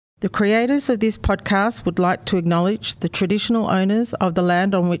The creators of this podcast would like to acknowledge the traditional owners of the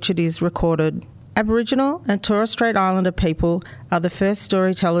land on which it is recorded. Aboriginal and Torres Strait Islander people are the first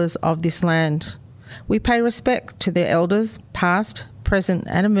storytellers of this land. We pay respect to their elders, past, present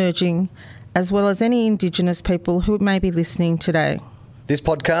and emerging, as well as any Indigenous people who may be listening today. This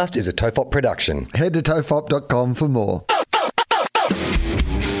podcast is a TOFOP production. Head to tofop.com for more.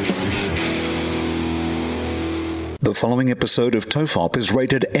 The following episode of TOFOP is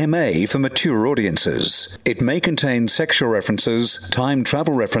rated MA for mature audiences. It may contain sexual references, time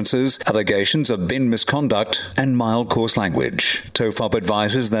travel references, allegations of bin misconduct, and mild coarse language. TOFOP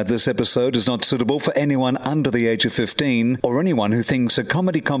advises that this episode is not suitable for anyone under the age of 15 or anyone who thinks a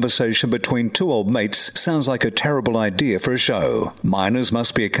comedy conversation between two old mates sounds like a terrible idea for a show. Minors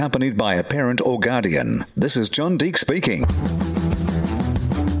must be accompanied by a parent or guardian. This is John Deek speaking.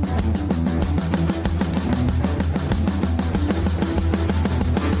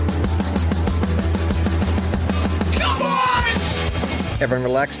 Everyone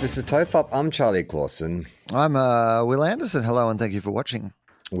relax, this is TOFOP. I'm Charlie Clausen. I'm Will Anderson. Hello and thank you for watching.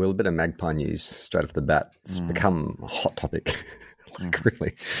 Will, a bit of magpie news straight off the bat. It's become a hot topic.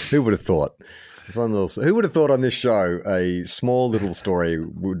 Really, who would have thought? It's one of those. Who would have thought on this show a small little story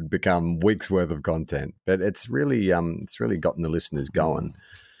would become weeks worth of content? But it's really gotten the listeners going.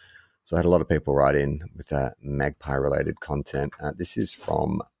 So I had a lot of people write in with magpie related content. This is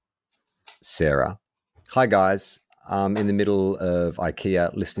from Sarah. Hi guys. I'm in the middle of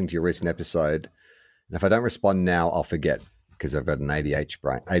IKEA listening to your recent episode. And if I don't respond now, I'll forget because I've got an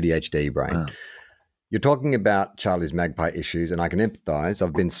ADHD brain. Oh. You're talking about Charlie's magpie issues, and I can empathize.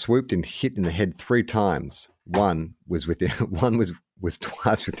 I've been swooped and hit in the head 3 times. One was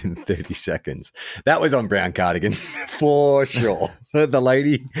twice within 30 seconds. That was on Brown Cardigan for sure. The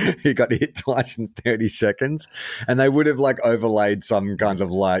lady who got hit twice in 30 seconds, and they would have overlaid some kind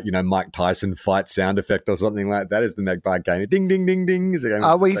of Mike Tyson fight sound effect or something like that as the magpie came. Ding, ding, ding, ding.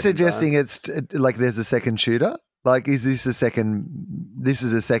 Are we suggesting it's there's a second shooter? Is this a second? This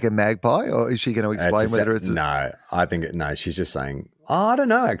is a second magpie, or is she going to explain whether it's? No, I think no. She's just saying. Oh, I don't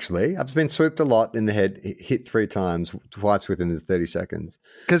know. Actually, I've been swooped a lot in the head, hit 3 times, twice within the 30 seconds.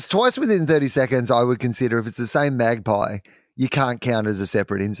 Because twice within 30 seconds, I would consider if it's the same magpie, you can't count as a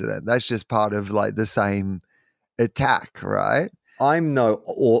separate incident. That's just part of the same attack, right? I'm no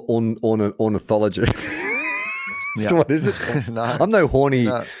ornithologist. Yeah. So what is it? No. I'm no horny.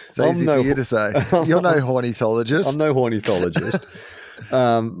 No, it's easy for you to say. You're no hornithologist. I'm no hornithologist.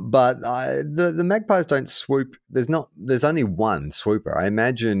 But the magpies don't swoop. There's only one swooper. I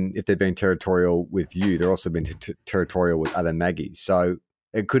imagine if they're being territorial with you, they're also being territorial with other maggies. So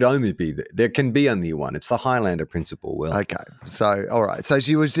it could only be there can be only one. It's the Highlander principle, Will. Okay. So, all right. So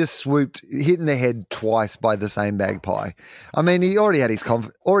she was just swooped, hit in the head twice by the same magpie. I mean, he already had his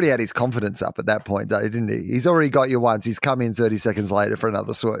confidence up at that point, didn't he? He's already got you once. He's come in 30 seconds later for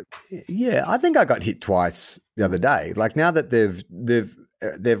another swoop. Yeah, I think I got hit twice the other day. Now that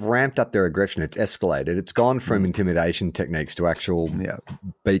they've ramped up their aggression, it's escalated. It's gone from intimidation techniques to actual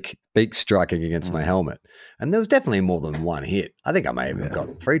beak striking against my helmet. And there was definitely more than one hit. I think I may have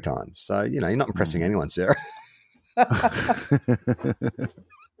gotten 3 times. So, you're not impressing anyone, Sarah.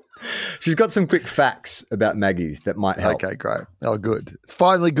 She's got some quick facts about maggies that might help. Okay, great. Oh, good. It's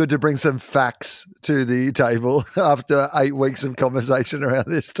finally good to bring some facts to the table after 8 weeks of conversation around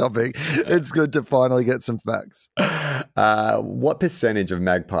this topic. It's good to finally get some facts. What percentage of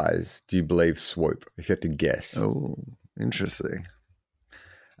magpies do you believe swoop, if you had to guess? Oh, interesting.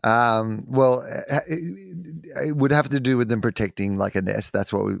 Well, it would have to do with them protecting a nest.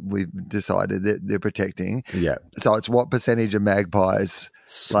 That's what we've decided that they're protecting. Yeah. So it's what percentage of magpies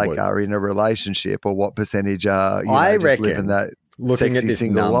are in a relationship, or what percentage are I reckon living that looking sexy at this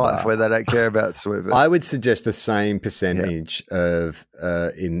single number, life where they don't care about swooping. I would suggest the same percentage of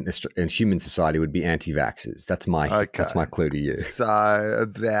in human society would be anti-vaxxers. That's my clue to you. So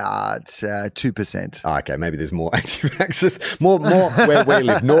about 2%. Okay, maybe there's more anti-vaxxers. More where we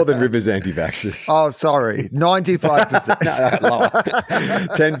live. Northern Rivers anti-vaxxers. Oh, sorry, 95%. No, lower.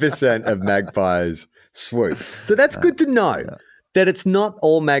 10% of magpies swoop. So that's good to know. Yeah. That it's not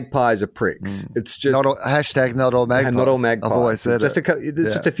all magpies are pricks. It's just not all magpies. Not all magpies. I've always said just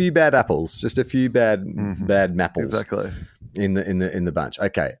just a few bad apples, just a few bad mapples. Exactly. In the bunch.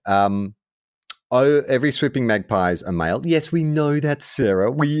 Okay. Every swooping magpies are male. Yes, we know that,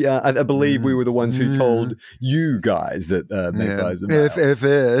 Sarah. I believe we were the ones who told you guys that magpies are male.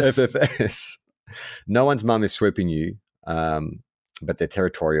 FFS. No one's mum is swooping you, but their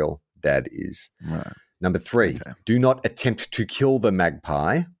territorial dad is. Right. Number 3, do not attempt to kill the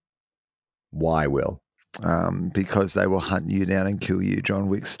magpie. Why, Will? because they will hunt you down and kill you, John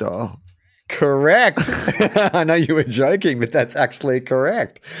Wick style. Correct. I know you were joking, but that's actually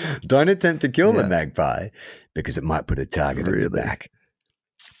correct. Don't attempt to kill the magpie because it might put a target on your back.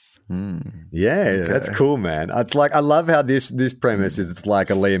 Yeah, that's cool, man. It's like I love how this premise is. It's like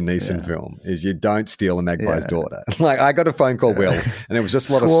a Liam Neeson film. Is you don't steal a magpie's daughter. Like I got a phone call, Will, and it was just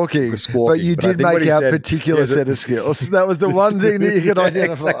a lot of squawking. But you did make out a particular set of skills. That was the one thing that you could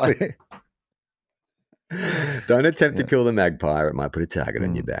identify. Exactly. Don't attempt to kill the magpie, or it might put a target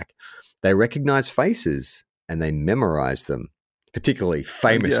on your back. They recognize faces and they memorize them. Particularly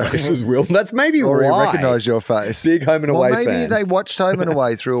famous faces, Will. That's maybe or why. Or recognise your face. Big Home and Away fan. Maybe they watched Home and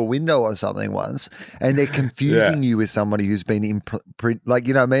Away through a window or something once, and they're confusing you with somebody who's been in print. Like,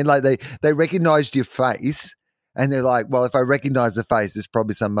 you know what I mean? Like they recognised your face, and they're like, well, if I recognise the face, there's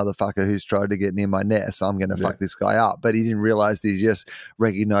probably some motherfucker who's tried to get near my nest, so I'm going to fuck this guy up. But he didn't realise that he just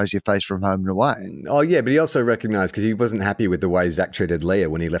recognised your face from Home and Away. Oh, yeah, but he also recognised because he wasn't happy with the way Zach treated Leah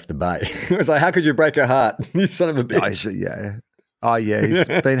when he left the bay. It was like, how could you break her heart? You son of a bitch. Oh, yeah, he's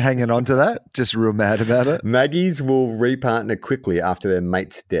been hanging on to that, just real mad about it. Maggies will repartner quickly after their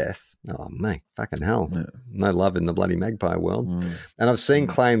mate's death. Oh, mate, fucking hell. Yeah. No love in the bloody magpie world. And I've seen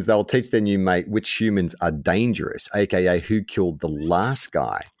claims they'll teach their new mate which humans are dangerous, a.k.a. who killed the last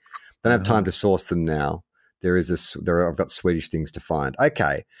guy. Don't have time to source them now. I've got Swedish things to find.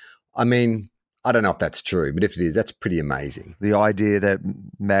 Okay. I mean, I don't know if that's true, but if it is, that's pretty amazing. The idea that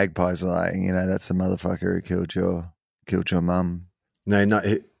magpies are like, you know, that's the motherfucker who killed your mum. No,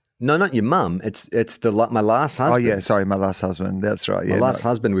 not your mum. It's my last husband. Oh yeah, sorry, my last husband. That's right. Yeah, my last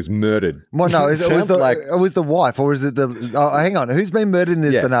husband was murdered. Well, no, it was the wife, or is it the? Oh, hang on, who's been murdered in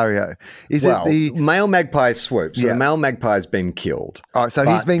this scenario? Is it the male magpie swoop? So the male magpie has been killed. Oh, so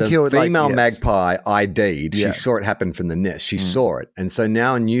he's been killed. The female magpie ID'd. She saw it happen from the nest. She saw it, and so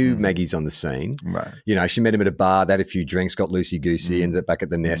now a new Maggie's on the scene. Right. You know, she met him at a bar. They had a few drinks, got loosey goosey, ended up back at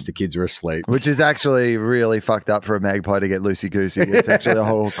the nest. The kids were asleep, which is actually really fucked up for a magpie to get loosey goosey. It's actually a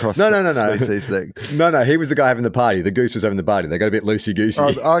whole cross. No. Thing. No, he was the guy having the party. The goose was having the party. They got a bit loosey-goosey.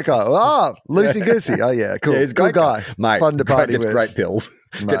 Oh, okay. Oh, loosey-goosey. Oh, yeah, cool. Yeah, he's a good guy. Mate, fun to party gets with. Great pills.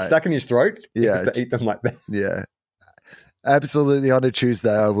 Get stuck in his throat. Yeah. To eat them like that. Yeah. Absolutely on a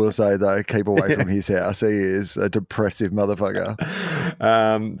Tuesday, I will say, though, keep away from his house. He is a depressive motherfucker.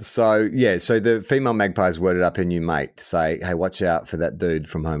 So the female magpie has worded up her new mate to say, hey, watch out for that dude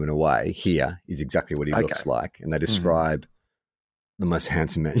from Home and Away. Here is exactly what he looks like. And they describe the most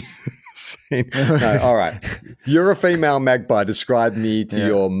handsome man you've seen. No, all right. You're a female magpie. Describe me to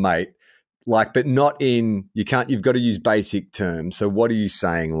your mate. Like, but not in, you've got to use basic terms. So what are you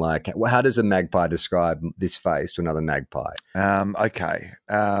saying? Like, how does a magpie describe this face to another magpie? Okay.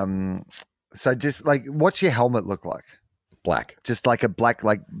 So just like, what's your helmet look like? Black. Just like a black,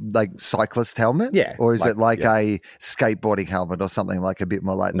 like cyclist helmet? Yeah. Or is it like a skateboarding helmet or something like a bit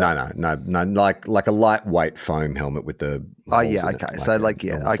more like that? No. Like a lightweight foam helmet with the. Oh, yeah. Okay. So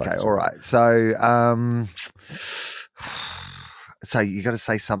okay. All right. So, so you got to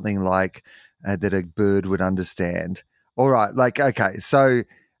say something like that a bird would understand. All right. Like, okay. So,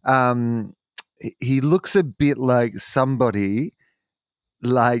 he looks a bit like somebody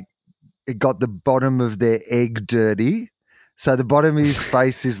like got the bottom of their egg dirty. So the bottom of his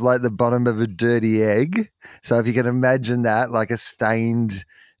face is like the bottom of a dirty egg. So if you can imagine that, like a stained,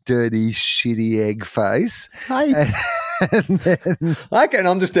 dirty, shitty egg face. Hey. And then,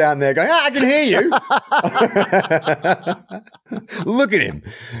 I'm just down there going, I can hear you. Look at him.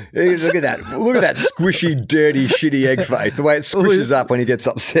 Look at that. Look at that squishy, dirty, shitty egg face. The way it squishes up when he gets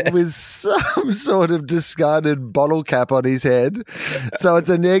upset. With some sort of discarded bottle cap on his head. So it's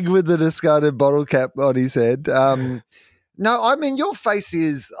an egg with a discarded bottle cap on his head. No, I mean, your face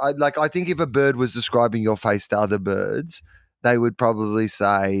is I think if a bird was describing your face to other birds, they would probably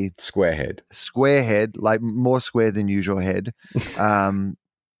say square head, like more square than usual head.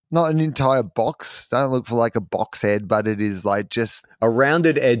 Not an entire box. Don't look for like a box head, but it is like just a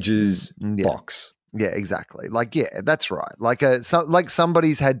rounded edges box. Yeah, exactly. Like, yeah, that's right. Like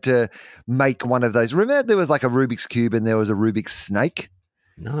somebody's had to make one of those. Remember, there was like a Rubik's Cube and there was a Rubik's Snake.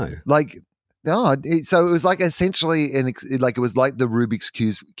 No, so it was like essentially it was like the Rubik's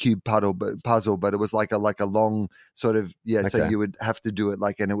cube puzzle, but it was like a long sort of So you would have to do it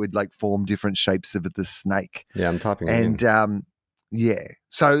like, and it would like form different shapes of the snake. Yeah, I'm typing. And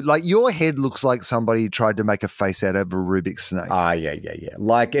so like your head looks like somebody tried to make a face out of a Rubik's snake. Yeah.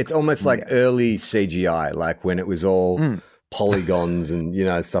 Like it's almost like early CGI, like when it was all polygons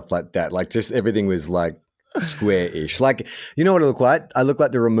and stuff like that. Like just everything was like square-ish. Like, you know what I look like? I look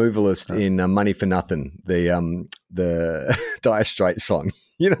like the removalist in Money for Nothing, the Dire Straits song.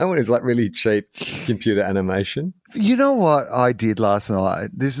 You know, when it's like really cheap computer animation. You know what I did last night?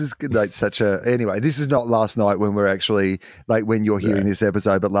 This is like anyway, this is not last night when we're actually, like when you're hearing this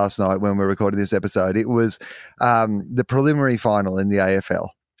episode, but last night when we're recording this episode, it was the preliminary final in the AFL.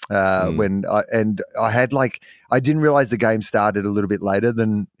 When I had I didn't realize the game started a little bit later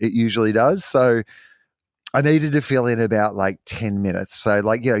than it usually does. So I needed to fill in about 10 minutes. So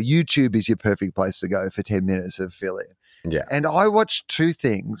YouTube is your perfect place to go for 10 minutes of fill in. Yeah. And I watched two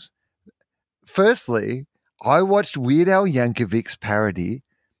things. Firstly, I watched Weird Al Yankovic's parody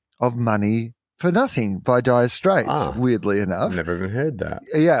of Money for Nothing by Dire Straits, weirdly enough. I've never even heard that.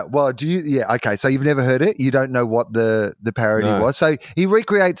 Yeah. Well, yeah, okay. So you've never heard it? You don't know what the parody was. So he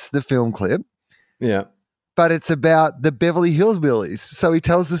recreates the film clip. Yeah. But it's about the Beverly Hillbillies. So he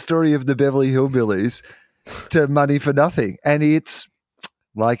tells the story of the Beverly Hillbillies to Money for Nothing. And it's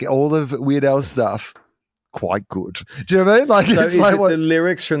like all of Weird Al's stuff. Quite good. Do you know what I mean? So it's the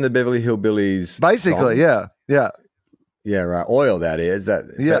lyrics from the Beverly Hillbillies basically, song? Yeah, right. Oil, that is.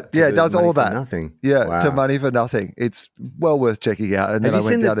 It does all that. Nothing. Yeah, wow. To Money for Nothing. It's well worth checking out. And then I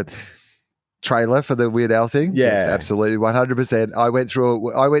went down to trailer for the Weird Al thing. Yeah. Yes, absolutely, 100%.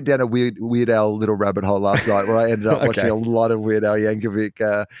 I went down a Weird Al little rabbit hole last night where I ended up watching a lot of Weird Al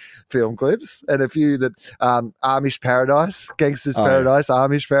Yankovic film clips and a few that Amish Paradise, Gangsters Paradise,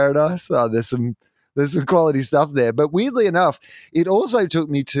 Amish Paradise. There's some quality stuff there. But weirdly enough, it also took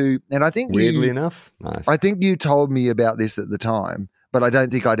me to, and I think nice. I think you told me about this at the time, but I don't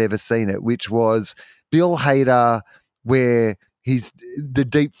think I'd ever seen it, which was Bill Hader, where he's the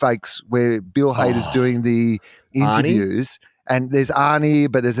deep fakes where Bill Hader's doing the interviews. Arnie? And there's Arnie,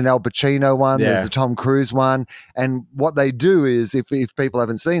 but there's an Al Pacino one, there's a Tom Cruise one. And what they do is, if people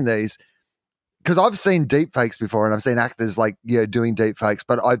haven't seen these, because I've seen deep fakes before and I've seen actors doing deep fakes,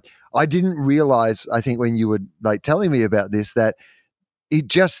 but I didn't realize, I think when you were telling me about this, that it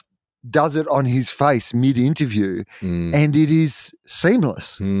just does it on his face mid-interview and it is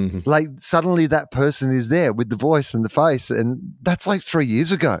seamless. Mm-hmm. Suddenly that person is there with the voice and the face, and that's 3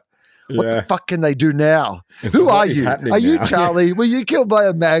 years ago. What the fuck can they do now? Who are you? Are you Charlie? Were you killed by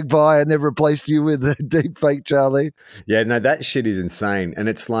a magpie and they've replaced you with a deep fake Charlie? Yeah, no, that shit is insane. And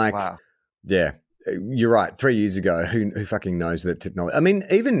it's wow. Yeah, you're right. 3 years ago, who fucking knows that technology? I mean,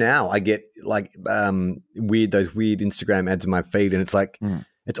 even now, I get those weird Instagram ads in my feed, and it's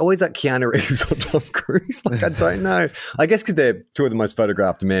it's always Keanu Reeves or Tom Cruise. I don't know. I guess because they're two of the most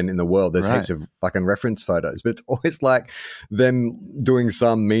photographed men in the world. There's heaps of fucking reference photos, but it's always them doing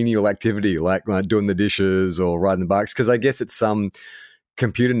some menial activity, like doing the dishes or riding the bikes. Because I guess it's some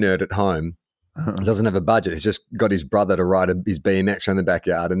computer nerd at home. He doesn't have a budget. He's just got his brother to ride his BMX around the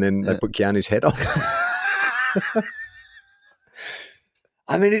backyard, and then they put Keanu's head on.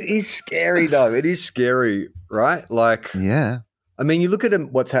 I mean, it is scary, though. It is scary, right? I mean, you look at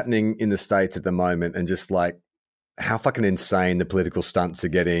what's happening in the States at the moment, and just how fucking insane the political stunts are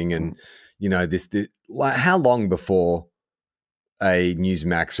getting, and this how long before a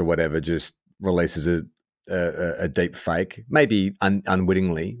Newsmax or whatever just releases a deep fake, maybe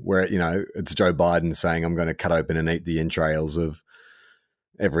unwittingly, where it's Joe Biden saying, "I'm going to cut open and eat the entrails of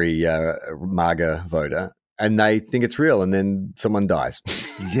every MAGA voter," and they think it's real, and then someone dies.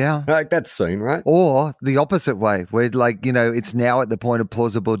 Yeah, that's soon, right? Or the opposite way, where it's now at the point of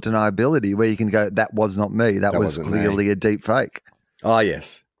plausible deniability, where you can go, "That was not me. That was clearly a deep fake." Oh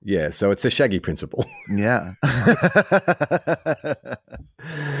yes. Yeah, so it's the Shaggy principle. Yeah.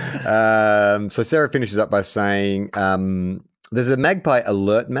 So Sarah finishes up by saying there's a Magpie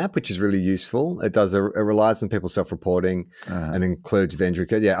alert map, which is really useful. It relies on people self-reporting and includes vendor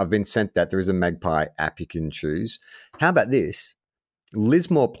code. Yeah, I've been sent that. There is a Magpie app you can choose. How about this?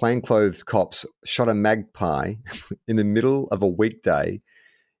 Lismore plainclothes cops shot a magpie in the middle of a weekday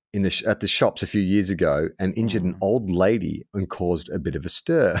at the shops a few years ago and injured an old lady and caused a bit of a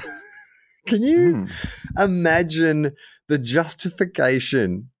stir. Can you imagine the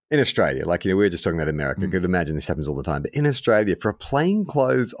justification in Australia? We were just talking about America. I could imagine this happens all the time. But in Australia, for a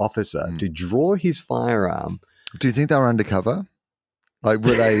plainclothes officer to draw his firearm. Do you think they were undercover? Were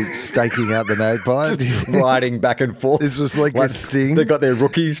they staking out the magpie? Just riding back and forth. This was a sting. They got their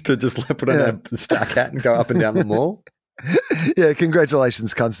rookies to just put on a stack hat and go up and down the mall. Yeah,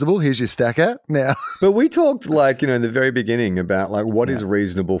 congratulations, Constable. Here's your stack hat now. But we talked in the very beginning about what is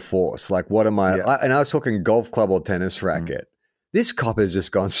reasonable force? What am I? And I was talking golf club or tennis racket. This cop has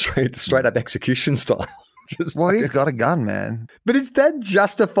just gone straight up execution style. He's got a gun, man. But is that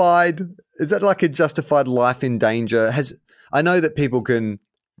justified? Is that a justified life in danger? I know that people can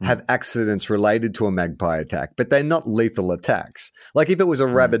have accidents related to a magpie attack, but they're not lethal attacks. Like if it was a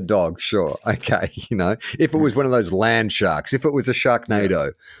rabid dog, sure, okay, if it was one of those land sharks, if it was a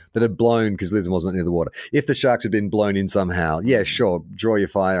Sharknado that had blown because Lismore wasn't near the water, if the sharks had been blown in somehow, yeah, sure, draw your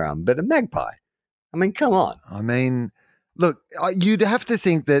firearm. But a magpie, I mean, come on. I mean, look, you'd have to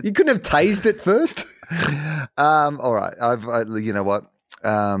think that you couldn't have tased it first. All right, you know what?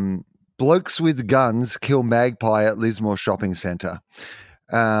 Blokes with guns kill magpie at Lismore shopping centre.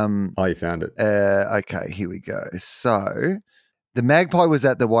 You found it. Okay, here we go. So the magpie was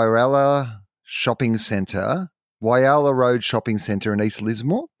at the Whyalla Road Shopping Centre in East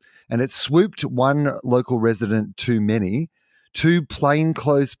Lismore, and it swooped one local resident too many. 2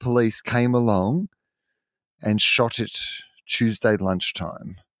 plainclothes police came along and shot it Tuesday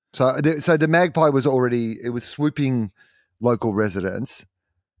lunchtime. So the magpie was swooping local residents,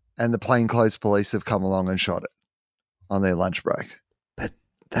 and the plainclothes police have come along and shot it on their lunch break. But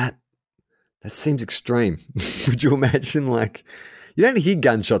that seems extreme. Would you imagine, you don't hear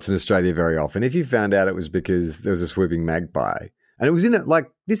gunshots in Australia very often. If you found out it was because there was a swooping magpie, and it was in it,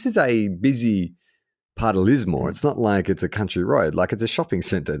 this is a busy part of Lismore. It's not like it's a country road. It's a shopping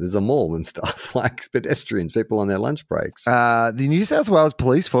centre. There's a mall and stuff, pedestrians, people on their lunch breaks. The New South Wales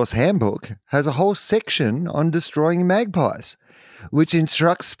Police Force Handbook has a whole section on destroying magpies, which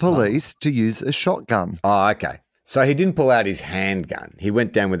instructs police to use a shotgun. Oh, okay. So he didn't pull out his handgun. He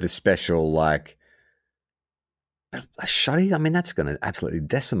went down with a special, a shotty? I mean, that's going to absolutely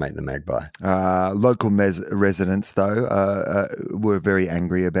decimate the magpie. Local residents, though, were very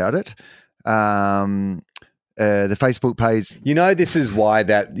angry about it. The Facebook page. This is why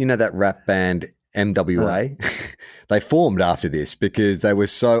that rap band MWA, they formed after this because they were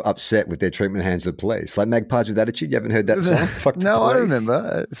so upset with their treatment hands of the police. Like Magpies with Attitude. You haven't heard that song? Fuck the no, police. I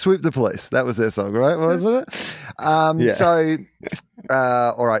remember. Swoop the Police. That was their song, right? Wasn't it? Yeah. So,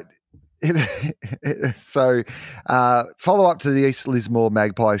 all right. So, follow up to the East Lismore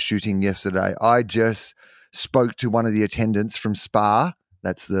magpie shooting yesterday. I just spoke to one of the attendants from Spa.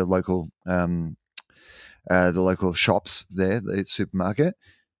 That's the local shops there, the supermarket.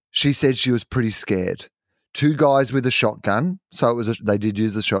 She said she was pretty scared. 2 guys with a shotgun, so they did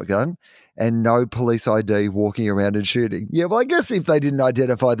use the shotgun, and no police ID walking around and shooting. Yeah, well, I guess if they didn't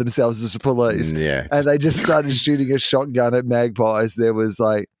identify themselves as the police, and they just started shooting a shotgun at magpies, there was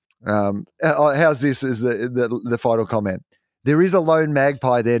how's this? Is the final comment? There is a lone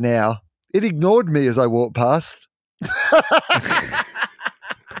magpie there now. It ignored me as I walked past.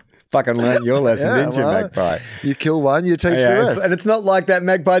 Fucking learned your lesson, didn't you, magpie? You kill one, you teach the rest. And it's not like that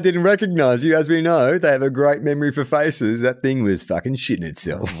magpie didn't recognize you. As we know, they have a great memory for faces. That thing was fucking shitting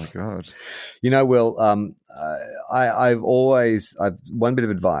itself. Oh, my God. Will, I've one bit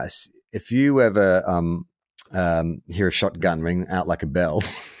of advice. If you ever hear a shotgun ring out like a bell,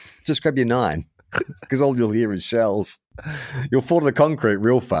 just grab your 9 because all you'll hear is shells. You'll fall to the concrete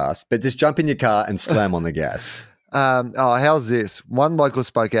real fast, but just jump in your car and slam on the gas. How's this? One local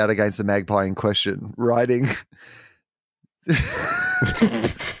spoke out against the magpie in question, writing,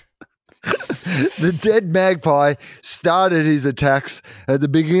 the dead magpie started his attacks at the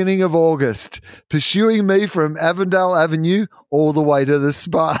beginning of August, pursuing me from Avondale Avenue all the way to the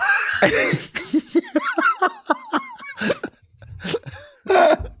Spa.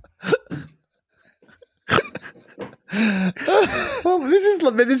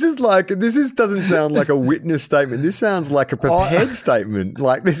 This doesn't sound like a witness statement. This sounds like a prepared statement.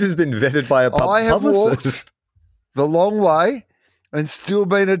 Like this has been vetted by a publicist. I have walked the long way and still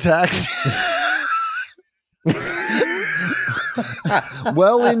been attacked.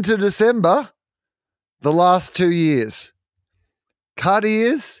 Well into December, the last 2 years. Cut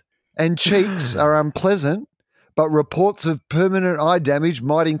ears and cheeks are unpleasant, but reports of permanent eye damage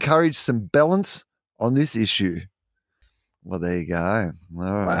might encourage some balance on this issue. Well, there you go. All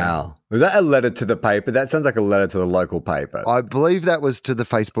right. Wow. Was that a letter to the paper? That sounds like a letter to the local paper. I believe that was to the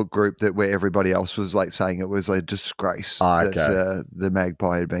Facebook group where everybody else was saying it was a disgrace that the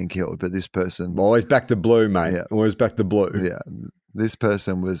magpie had been killed. But this person... Always back to blue, mate. Yeah. Always back to blue. Yeah. This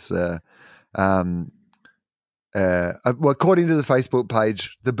person was... according to the Facebook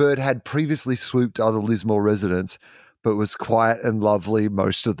page, the bird had previously swooped other Lismore residents, but was quiet and lovely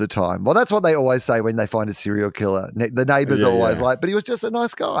most of the time. Well, that's what they always say when they find a serial killer. The neighbors are always like, but he was just a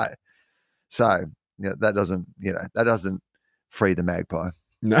nice guy. So that doesn't free the magpie.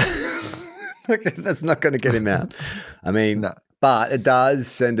 No, that's not going to get him out. I mean, no. But it does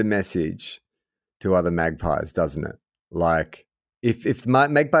send a message to other magpies, doesn't it? Like if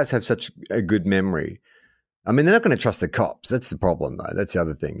magpies have such a good memory, I mean, they're not going to trust the cops. That's the problem, though. That's the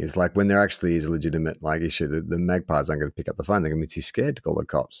other thing is like when there actually is a legitimate like issue, the magpies aren't going to pick up the phone. They're going to be too scared to call the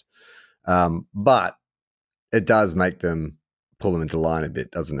cops. But it does make them pull them into line a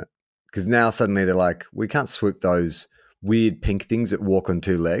bit, doesn't it? Because now suddenly they're like, we can't swoop those weird pink things that walk on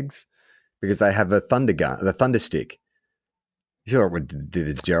two legs because they have a thunder gun, the thunder stick. You saw what it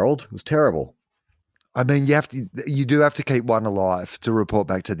did to Gerald? It was terrible. I mean, you do have to keep one alive to report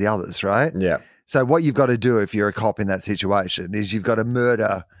back to the others, right? Yeah. So what you've got to do if you're a cop in that situation is you've got to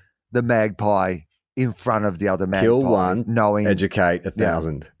murder the magpie in front of the other magpie. Kill one, knowing educate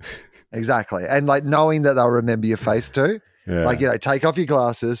 1,000. Exactly. And like knowing that they'll remember your face too. Yeah. Like, take off your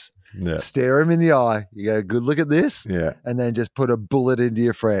glasses, stare him in the eye. You go, good look at this. Yeah. And then just put a bullet into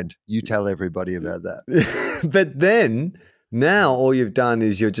your friend. You tell everybody about that. But then now all you've done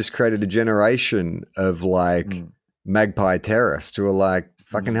is you've just created a generation of like magpie terrorists who are like,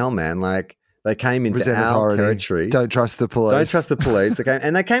 fucking hell, man. Like they came into Resent our authority. territory. Don't trust the police. Don't trust the police.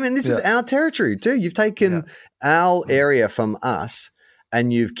 They came in. This is our territory too. You've taken our area from us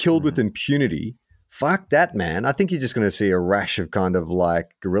and you've killed with impunity. Fuck that, man. I think you're just going to see a rash of kind of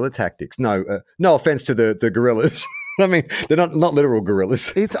like guerrilla tactics. No offense to the guerrillas. I mean, they're not literal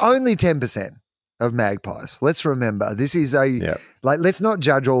gorillas. It's only 10% of magpies. Let's remember, this is let's not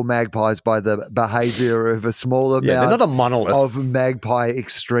judge all magpies by the behavior of a small amount they're not a monolith of magpie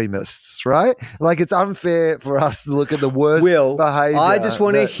extremists, right? Like it's unfair for us to look at the worst behavior. I just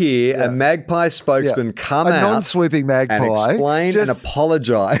want to hear a magpie spokesman come out, a non-swooping magpie, and explain and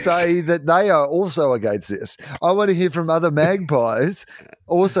apologize. Say that they are also against this. I want to hear from other magpies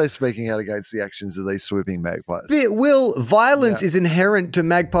also speaking out against the actions of these swooping magpies. Violence is inherent to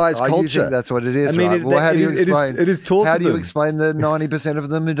magpies' culture. You think that's what it is, I mean, right? Well, how do you explain? It is taught how to do you them. explain the 90% of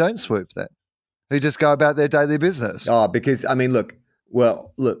them who don't swoop then? Who just go about their daily business? Oh, because, I mean, look,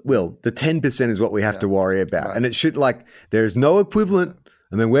 Will, the 10% is what we have to worry about. Right. And it should, there's no equivalent.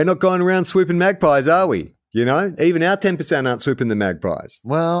 I mean, we're not going around swooping magpies, are we? You know, even our 10% aren't swooping the magpies.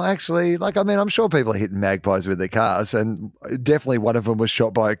 Well, actually, I'm sure people are hitting magpies with their cars, and definitely one of them was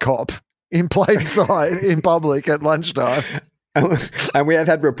shot by a cop in plain sight in public at lunchtime. And we have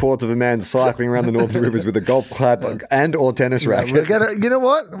had reports of a man cycling around the Northern Rivers with a golf club and or tennis racket. You know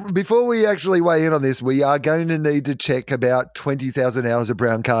what? Before we actually weigh in on this, we are going to need to check about 20,000 hours of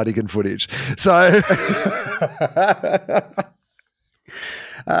brown cardigan footage. So...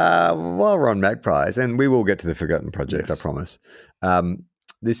 while we're on magpies, and we will get to the Forgotten Project, I promise.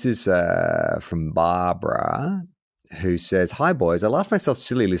 This is from Barbara, who says, "Hi, boys. I laughed myself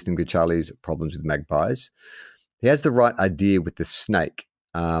silly listening to Charlie's problems with magpies. He has the right idea with the snake.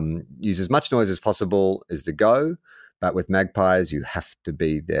 Use as much noise as possible is the go, but with magpies, you have to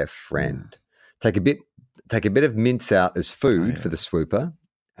be their friend. Take a bit of mince out as food for the swooper,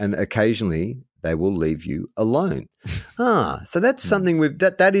 and occasionally they will leave you alone." So that's something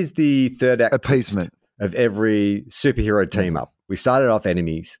that is the third act appeasement of every superhero team up. We started off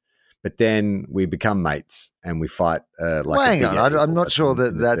enemies, but then we become mates and we fight hang on, I'm not sure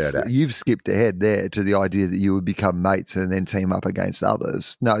that's you've skipped ahead there to the idea that you would become mates and then team up against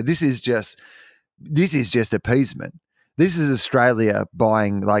others. No, this is just appeasement. This is Australia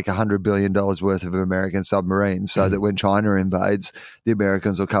buying $100 billion worth of American submarines so that when China invades, the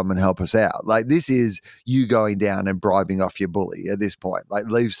Americans will come and help us out. This is you going down and bribing off your bully at this point.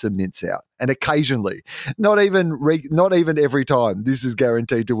 Leave some mints out. And occasionally, not even every time, this is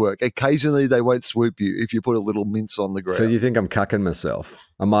guaranteed to work. Occasionally, they won't swoop you if you put a little mince on the ground. So you think I'm cucking myself?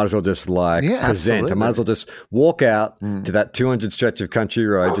 I might as well just present. Absolutely. I might as well just walk out to that 200 stretch of country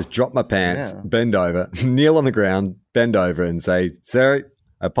road, just drop my pants, bend over, kneel on the ground, bend over and say, "Sir,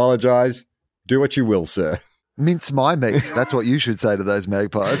 I apologize. Do what you will, sir." Mince my meat. That's what you should say to those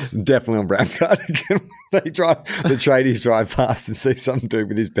magpies. Definitely on brown cardigan. The tradies drive past and see some dude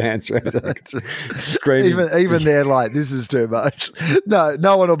with his pants around, screaming. Even they're like, "This is too much."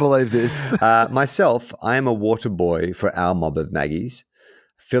 No one will believe this. Myself, I am a water boy for our mob of maggies,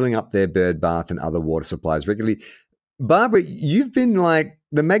 filling up their bird bath and other water supplies regularly. Barbara, you've been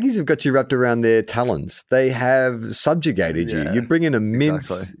the maggies have got you wrapped around their talons. They have subjugated you. You bring in a mince.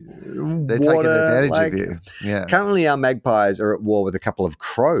 Exactly. They're taking advantage of you. Yeah. Currently, our magpies are at war with a couple of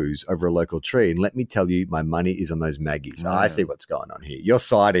crows over a local tree. And let me tell you, my money is on those maggies. I see what's going on here. You're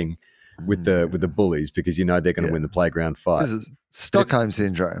siding with the bullies because you know they're going to win the playground fight. This is Stockholm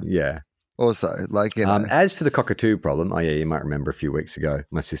syndrome. Yeah. Also, as for the cockatoo problem, you might remember a few weeks ago,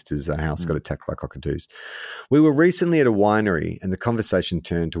 my sister's house got attacked by cockatoos. We were recently at a winery and the conversation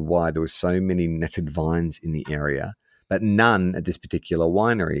turned to why there were so many netted vines in the area, but none at this particular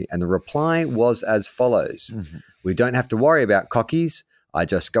winery. And the reply was as follows. We don't have to worry about cockies. I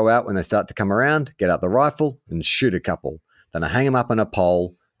just go out when they start to come around, get out the rifle and shoot a couple. Then I hang them up on a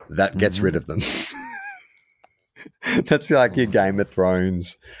pole. That gets rid of them. That's like your Game of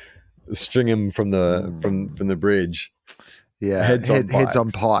Thrones. String them from the bridge. Yeah, heads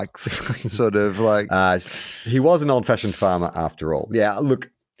on pikes, sort of like. He was an old-fashioned farmer after all. Yeah, look,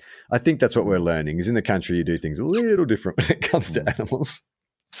 I think that's what we're learning is in the country you do things a little different when it comes to animals.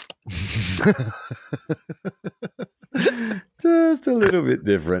 Just a little bit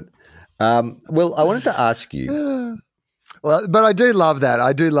different. Well, I wanted to ask you. Well, but I do love that.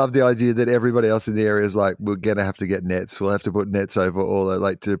 I do love the idea that everybody else in the area is like, we're going to have to get nets. We'll have to put nets over all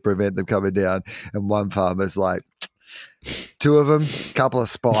like to prevent them coming down. And one farmer's like, 2 of them, couple of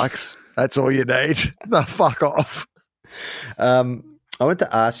spikes. That's all you need. No, fuck off. I want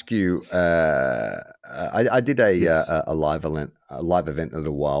to ask you. I did a live event a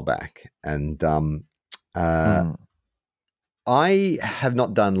little while back, and I have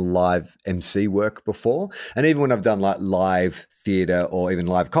not done live MC work before. And even when I've done like live theatre or even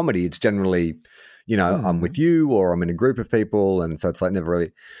live comedy, it's generally, I'm with you or I'm in a group of people, and so it's like never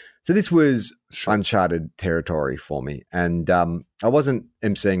really. So this was uncharted territory for me, and I wasn't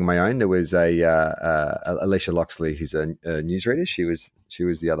emceeing my own. There was Alicia Loxley, who's a newsreader. She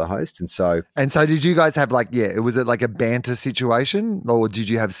was the other host, and so did you guys have was it like a banter situation, or did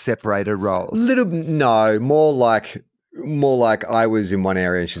you have separated roles? More like I was in one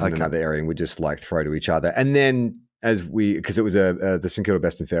area and she's in another area, and we just like throw to each other, and then because it was the St Kilda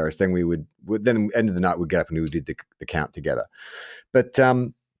Best and Fairest, then we would end of the night we'd get up and we did the count together, but.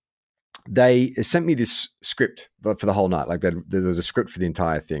 They sent me this script for the whole night. Like there was a script for the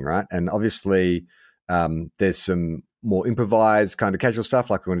entire thing, right? And obviously, there's some more improvised kind of casual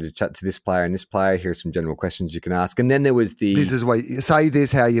stuff. Like we wanted to chat to this player and this player. Here's some general questions you can ask. And then there was this is what say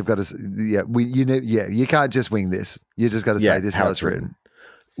this how you've got to. You can't just wing this. You just got to say this how it's written.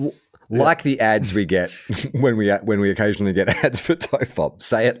 Like the ads we get when we occasionally get ads for Tofop.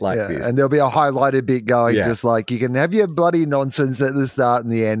 Say it like this. And there'll be a highlighted bit going just like you can have your bloody nonsense at the start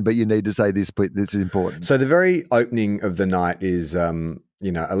and the end, but you need to say this, but this is important. So the very opening of the night is,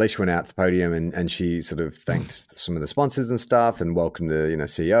 Alicia went out to the podium and she sort of thanked some of the sponsors and stuff and welcomed the,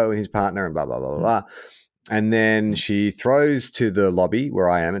 CEO and his partner and blah, blah, blah, blah, blah. And then she throws to the lobby where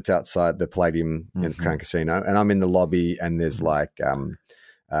I am. It's outside the Palladium in Crown Casino. And I'm in the lobby and there's the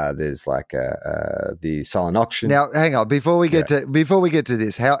silent auction. Now, hang on before we get to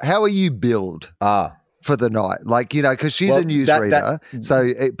this. How are you billed for the night? Like because she's a newsreader, so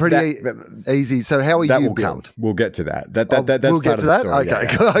pretty easy. So how are you billed? We'll get to that. That's we'll get part to that. Story,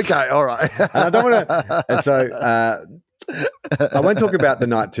 Okay, all right. And I don't want to. And so. I won't talk about the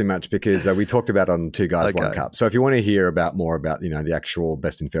night too much because we talked about it on Two Guys, One Cup. So if you want to hear more about the actual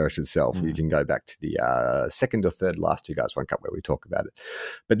Best and Fairest itself, you can go back to the second or third last Two Guys, One Cup where we talk about it.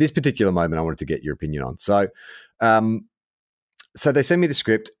 But this particular moment I wanted to get your opinion on. So so they send me the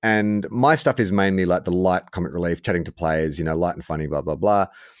script and my stuff is mainly like the light comic relief, chatting to players, light and funny, blah, blah, blah.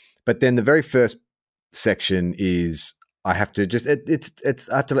 But then the very first section is I have to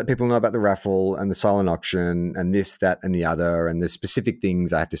I have to let people know about the raffle and the silent auction and this, that, and the other, and the specific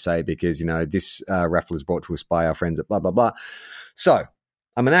things I have to say because, this raffle is brought to us by our friends at blah, blah, blah. So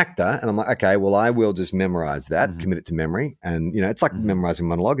I'm an actor and I'm like, okay, well, I will just memorize that, commit it to memory. And, it's like memorizing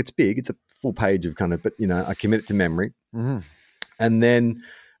monologue. It's big. It's a full page of kind of, but, I commit it to memory. And then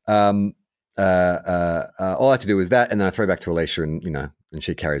all I have to do is that. And then I throw back to Alicia and, and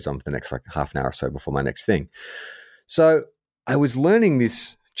she carries on for the next like half an hour or so before my next thing. So I was learning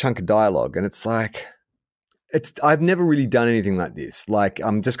this chunk of dialogue and it's like, I've never really done anything like this. Like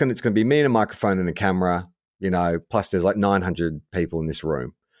it's going to be me and a microphone and a camera, plus there's like 900 people in this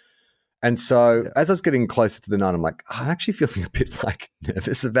room. And so as I was getting closer to the night, I'm like, I'm actually feeling a bit like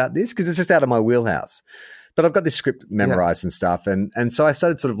nervous about this because it's just out of my wheelhouse. But I've got this script memorized and stuff. And so I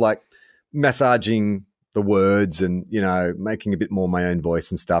started sort of like massaging the words and, making a bit more my own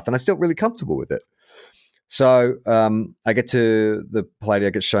voice and stuff. And I felt really comfortable with it. So I get to the Palladium,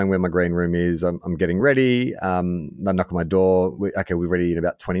 I get shown where my green room is. I'm getting ready. I knock on my door. We're ready in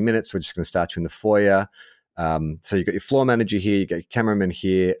about 20 minutes. We're just going to start you in the foyer. So you've got your floor manager here, you got your cameraman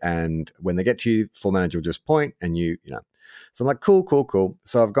here, and when they get to you, floor manager will just point and So I'm like, cool.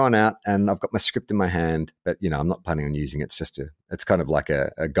 So I've gone out and I've got my script in my hand, but, I'm not planning on using it. It's kind of like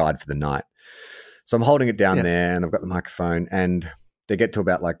a guide for the night. So I'm holding it down there and I've got the microphone and they get to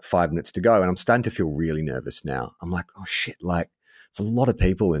about like 5 minutes to go and I'm starting to feel really nervous now. I'm like, oh shit, like there's a lot of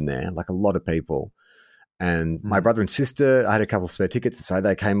people in there, like a lot of people. And my brother and sister, I had a couple of spare tickets, so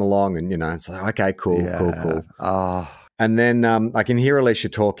they came along and, it's like, okay, cool. And then I can hear Alicia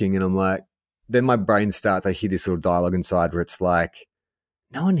talking and I'm like, then my brain starts, I hear this little dialogue inside where it's like,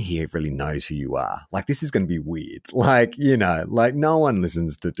 no one here really knows who you are. Like, this is going to be weird. Like, you know, like no one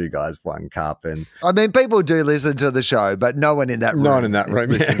listens to Two Guys, One Cup. And I mean, people do listen to the show, but no one in that room,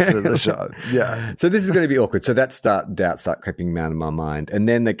 listens to the show. Yeah. So this is going to be awkward. So that doubts start creeping around in my mind. And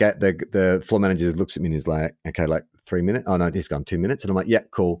then the floor manager looks at me and is like, okay, like 3 minutes. Oh no, he's gone 2 minutes. And I'm like, yeah,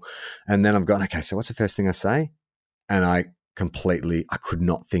 cool. And then I'm going, okay, so what's the first thing I say? And I could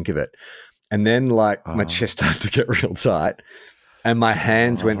not think of it. And then like my chest started to get real tight. And my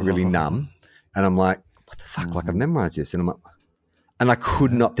hands went really numb. And I'm like, what the fuck? Like, I've memorized this. And I'm like, and I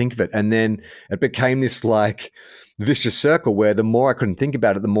could not think of it. And then it became this like vicious circle where the more I couldn't think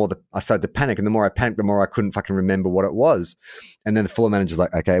about it, the more I started to panic. And the more I panicked, the more I couldn't fucking remember what it was. And then the floor manager's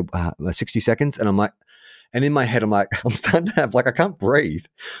like, okay, 60 seconds. And I'm like, and in my head, I'm like, I'm starting to have, like, I can't breathe.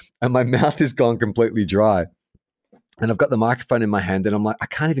 And my mouth is gone completely dry. And I've got the microphone in my hand and I'm like, I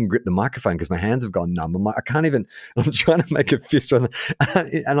can't even grip the microphone because my hands have gone numb. I'm like, I can't even, I'm trying to make a fist on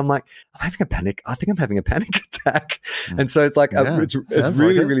and I'm like, I'm having a panic. I think I'm having a panic attack. And so it's like, it's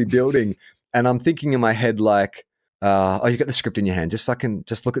really, really building. And I'm thinking in my head, like, you got the script in your hand. Just look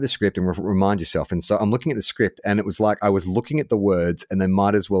at the script and remind yourself. And so I'm looking at the script and it was like, I was looking at the words and they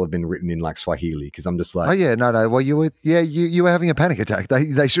might as well have been written in like Swahili because I'm just like, oh yeah, no. Well, you were having a panic attack.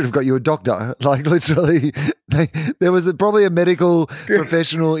 They should have got you a doctor. Like literally, there was probably a medical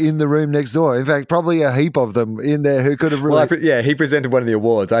professional in the room next door. In fact, probably a heap of them in there who could have really. Well, he presented one of the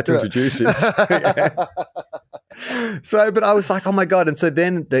awards. I had to introduce him. So, but I was like, oh my God. And so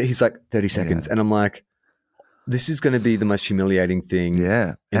then he's like 30 seconds. And I'm like, this is going to be the most humiliating thing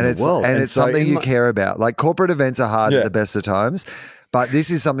in the world. And it's something you care about. Like corporate events are hard at the best of times, but this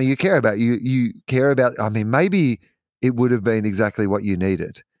is something you care about. You care about, I mean, maybe it would have been exactly what you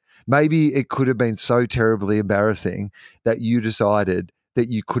needed. Maybe it could have been so terribly embarrassing that you decided that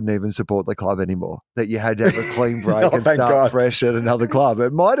you couldn't even support the club anymore, that you had to have a clean break and start fresh at another club.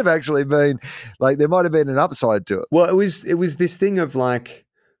 It might have actually been like, there might have been an upside to it. Well, it was this thing of like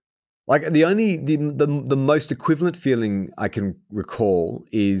the most equivalent feeling I can recall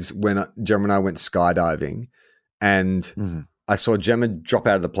is when Gemma and I went skydiving and I saw Gemma drop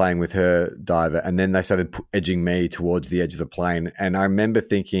out of the plane with her diver and then they started edging me towards the edge of the plane. And I remember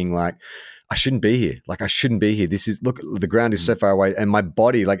thinking like, I shouldn't be here. Like I shouldn't be here. Look, the ground is so far away. And my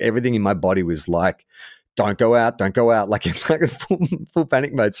body, like everything in my body was like, don't go out, like in like a full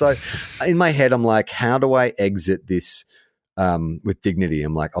panic mode. So in my head, I'm like, how do I exit this with dignity?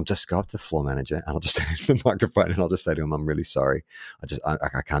 I'm like, I'll just go up to the floor manager and I'll just hand him the microphone and I'll just say to him, I'm really sorry.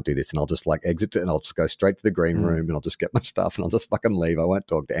 I can't do this. And I'll just like exit it and I'll just go straight to the green room and I'll just get my stuff and I'll just fucking leave. I won't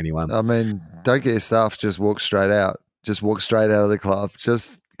talk to anyone. I mean, don't get your stuff. Just walk straight out. Just walk straight out of the club.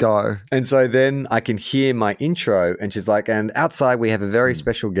 Just go. And so then I can hear my intro and she's like, and outside we have a very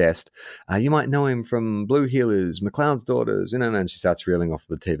special guest. You might know him from Blue Heelers, McLeod's Daughters, and she starts reeling off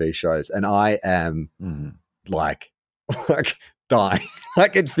the TV shows. And I am like dying.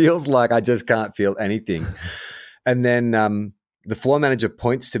 Like it feels like I just can't feel anything. And then the floor manager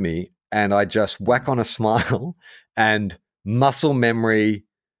points to me and I just whack on a smile and muscle memory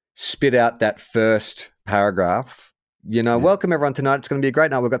spit out that first paragraph. Welcome everyone tonight. It's going to be a great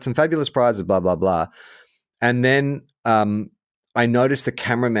night. We've got some fabulous prizes, blah, blah, blah. And then I noticed the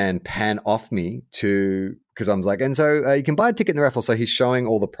cameraman pan off me because I was like, and so you can buy a ticket in the raffle. So he's showing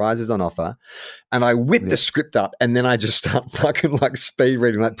all the prizes on offer. And I whip the script up and then I just start fucking like speed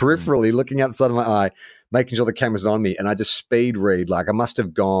reading, like peripherally looking out the side of my eye, making sure the camera's on me. And I just speed read. Like I must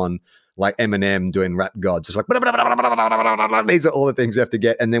have gone like Eminem doing Rap God, just like, these are all the things you have to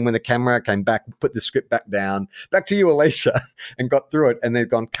get. And then when the camera came back, put the script back down, back to you, Alicia, and got through it. And they've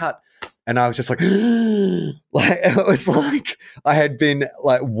gone cut. And I was just like, like it was like I had been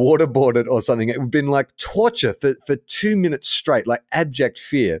like waterboarded or something. It had been like torture for 2 minutes straight, like abject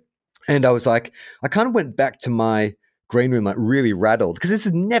fear. And I was like, I kind of went back to my green room, like really rattled because this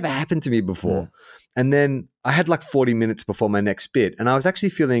has never happened to me before. And then I had like 40 minutes before my next bit and I was actually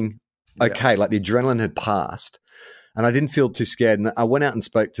feeling okay. Like the adrenaline had passed and I didn't feel too scared. And I went out and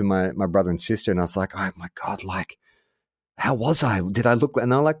spoke to my brother and sister and I was like, oh my God, like, how was I? Did I look?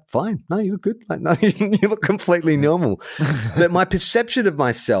 And they're like, fine. No, you look good. Like, no, you look completely normal. That my perception of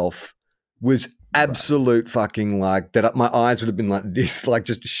myself was absolute fucking like that. My eyes would have been like this, like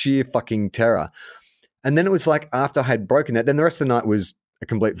just sheer fucking terror. And then it was like after I had broken that, then the rest of the night was a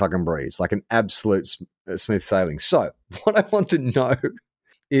complete fucking breeze, like an absolute smooth sailing. So what I want to know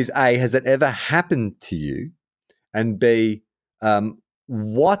is A, has that ever happened to you? And B,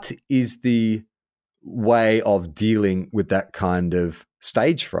 what is the way of dealing with that kind of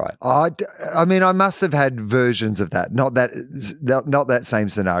stage fright? I mean, I must have had versions of that. Not that same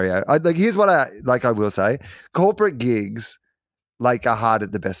scenario. Here's what I will say: corporate gigs, like are hard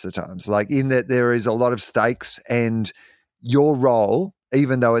at the best of times, like in that there is a lot of stakes, and your role,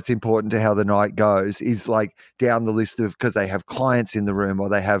 even though it's important to how the night goes, is like down the list of, because they have clients in the room or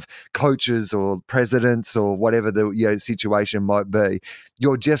they have coaches or presidents or whatever the situation might be.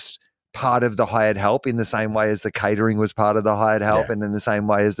 You're just part of the hired help in the same way as the catering was part of the hired help, and in the same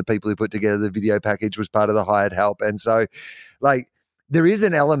way as the people who put together the video package was part of the hired help. And so like there is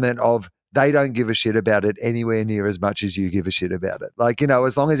an element of they don't give a shit about it anywhere near as much as you give a shit about it. Like,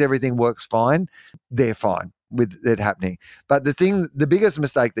 as long as everything works fine, they're fine with it happening. But the biggest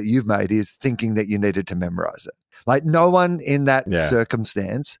mistake that you've made is thinking that you needed to memorize it. Like no one in that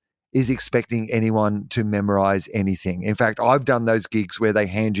circumstance is expecting anyone to memorize anything. In fact, I've done those gigs where they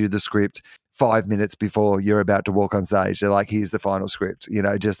hand you the script 5 minutes before you're about to walk on stage. They're like, here's the final script,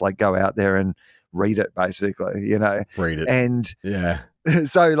 just like go out there and read it basically, Read it. And yeah.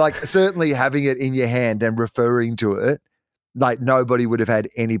 So like certainly having it in your hand and referring to it, like nobody would have had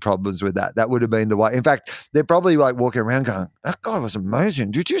any problems with that. That would have been the way. In fact, they're probably like walking around going, that guy was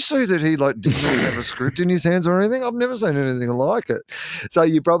amazing. Did you see that he like didn't really have a script in his hands or anything? I've never seen anything like it. So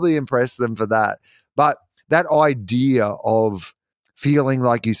you probably impressed them for that. But that idea of feeling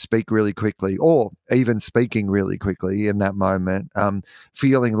like you speak really quickly or even speaking really quickly in that moment,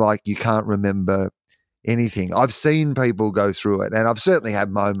 feeling like you can't remember anything. I've seen people go through it, and I've certainly had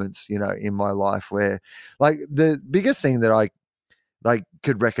moments, in my life where like the biggest thing that I like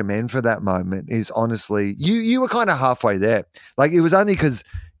could recommend for that moment is honestly, you were kind of halfway there. Like it was only because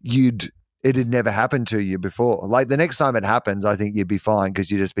it had never happened to you before. Like the next time it happens, I think you'd be fine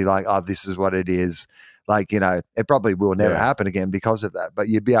because you just be like, oh, this is what it is. Like, it probably will never happen again because of that. But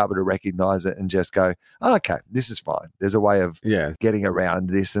you'd be able to recognize it and just go, oh, okay, this is fine. There's a way of getting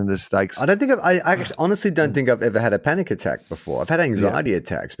around this and the stakes. I honestly don't think I've ever had a panic attack before. I've had anxiety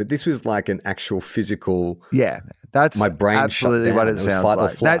attacks, but this was like an actual physical. Yeah, that's my brain absolutely what it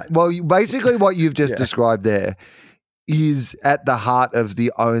sounds like. Basically what you've just described there is at the heart of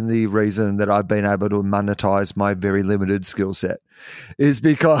the only reason that I've been able to monetize my very limited skill set is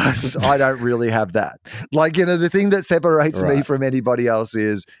because I don't really have that. Like, the thing that separates me from anybody else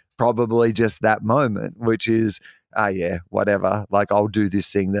is probably just that moment, which is, whatever. Like I'll do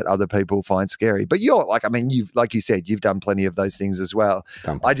this thing that other people find scary. But you're like, like you said, you've done plenty of those things as well.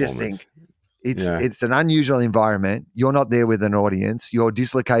 I just think it's an unusual environment. You're not there with an audience. You're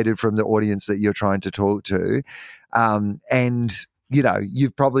dislocated from the audience that you're trying to talk to. And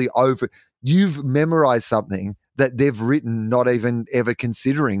you've memorized something that they've written, not even ever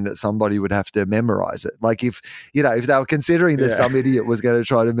considering that somebody would have to memorize it. Like if they were considering that some idiot was going to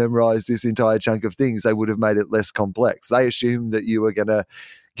try to memorize this entire chunk of things, they would have made it less complex. They assumed that you were going to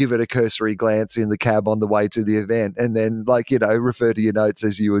give it a cursory glance in the cab on the way to the event and then refer to your notes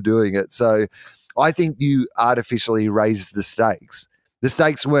as you were doing it. So I think you artificially raised the stakes. The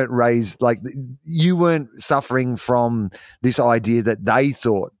stakes weren't raised, like you weren't suffering from this idea that they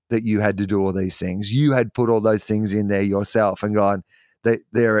thought that you had to do all these things. You had put all those things in there yourself and gone,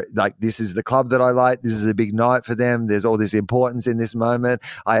 they're like, this is the club that I like. This is a big night for them. There's all this importance in this moment.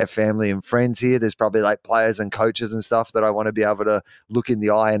 I have family and friends here. There's probably like players and coaches and stuff that I want to be able to look in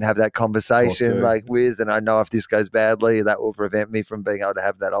the eye and have that conversation with. And I know if this goes badly, that will prevent me from being able to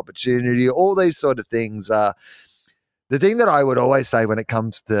have that opportunity. All these sort of things are. The thing that I would always say when it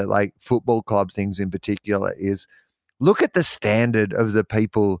comes to like football club things in particular is look at the standard of the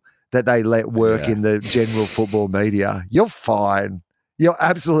people that they let work in the general football media. You're fine. You're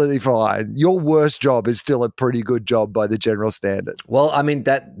absolutely fine. Your worst job is still a pretty good job by the general standard. Well,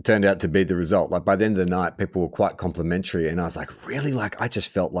 that turned out to be the result. Like by the end of the night, people were quite complimentary. And I was like, really? Like I just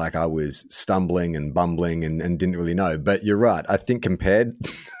felt like I was stumbling and bumbling and didn't really know. But you're right. I think compared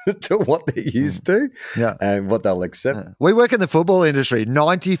to what they're used to and what they'll accept. We work in the football industry.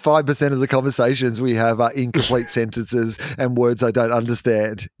 95% of the conversations we have are incomplete sentences and words I don't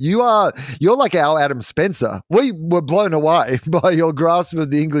understand. You're like our Adam Spencer. We were blown away by your grasp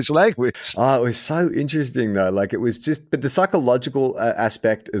of the English language. Oh, it was so interesting though. Like it was but the psychological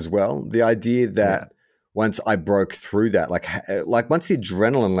aspect as well. The idea that once I broke through that, like once the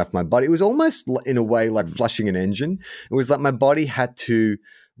adrenaline left my body, it was almost in a way like flushing an engine. It was like my body had to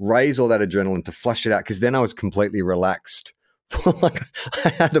raise all that adrenaline to flush it out because then I was completely relaxed. Like I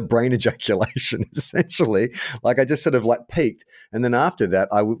had a brain ejaculation essentially. Like I just sort of like peaked, and then after that,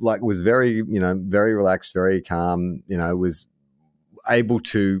 I was very very relaxed, very calm. Was able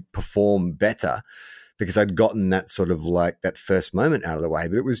to perform better because I'd gotten that sort of like that first moment out of the way.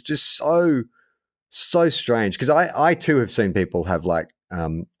 But it was just so strange because I too have seen people have like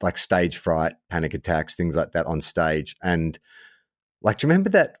stage fright, panic attacks, things like that on stage. And like, do you remember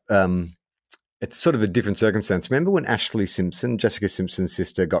that it's sort of a different circumstance. Remember when Ashley Simpson, Jessica Simpson's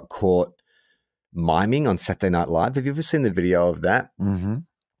sister, got caught miming on Saturday Night Live? Have you ever seen the video of that? Mm-hmm.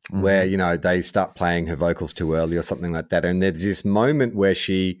 Mm-hmm. Where, you know, they start playing her vocals too early or something like that. And there's this moment where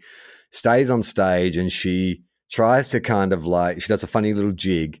she stays on stage and she tries to kind of like, she does a funny little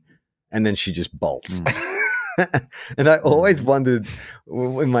jig and then she just bolts. And I always wondered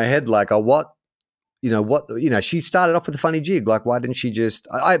in my head, like, she started off with a funny jig. Like, why didn't she just,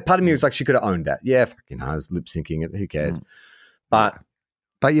 part of me was like, she could have owned that. Yeah, fucking I was lip syncing it. Who cares? But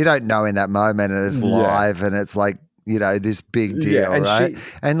you don't know in that moment, and it's live and it's like, you know, this big deal, and right?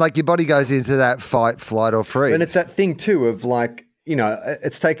 And like your body goes into that fight, flight or freeze. And it's that thing too of like, you know,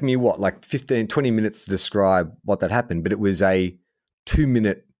 it's taken me like 15, 20 minutes to describe what that happened, but it was a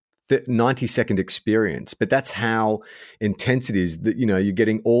 2-minute, 90-second experience. But that's how intense it is that, you know, you're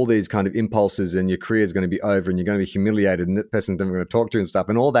getting all these kind of impulses and your career is going to be over and you're going to be humiliated and that person's never going to talk to you and stuff.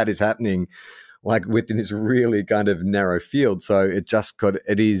 And all that is happening like within this really kind of narrow field. So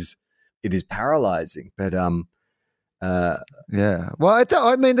it is paralyzing. But, yeah. Well,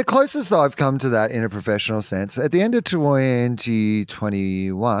 I mean, the closest I've come to that in a professional sense at the end of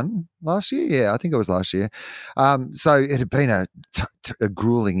 2021 last year. Yeah, I think it was last year. So it had been a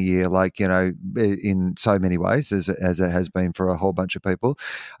grueling year, like, you know, in so many ways as it has been for a whole bunch of people.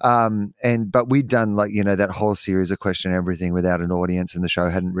 But we'd done like, you know, that whole series of Question Everything without an audience, and the show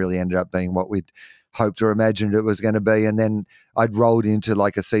hadn't really ended up being what we'd hoped or imagined it was going to be. And then I'd rolled into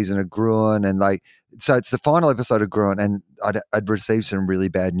like a season of Gruen, and like, so it's the final episode of Gruen, and I'd received some really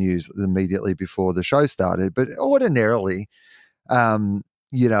bad news immediately before the show started. But ordinarily,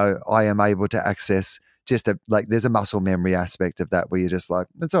 you know, I am able to access just there's a muscle memory aspect of that where you're just like,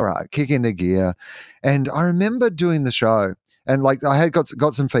 it's all right, kick into gear. And I remember doing the show, and like I had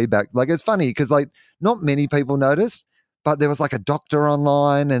got some feedback. Like it's funny because like not many people noticed, but there was like a doctor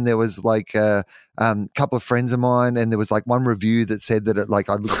online, and there was like a couple of friends of mine, and there was like one review that said that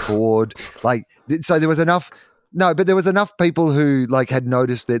I looked bored. Like, so there was enough. No, but there was enough people who like had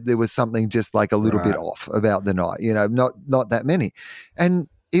noticed that there was something just like a little bit off about the night. You know, not that many, and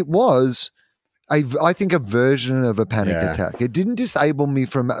it was I think a version of a panic attack. It didn't disable me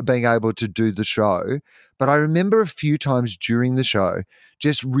from being able to do the show, but I remember a few times during the show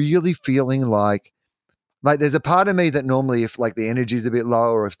just really feeling like there's a part of me that normally if like the energy's a bit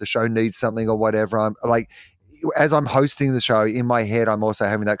low or if the show needs something or whatever, I'm like, as I'm hosting the show in my head, I'm also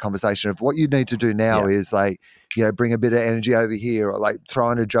having that conversation of what you need to do now is like, you know, bring a bit of energy over here or like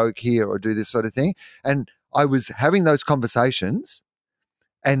throw in a joke here or do this sort of thing. And I was having those conversations,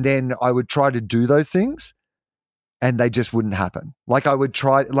 and then I would try to do those things and they just wouldn't happen. Like I would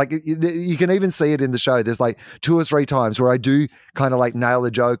try, like you can even see it in the show. There's like 2 or 3 times where I do kind of like nail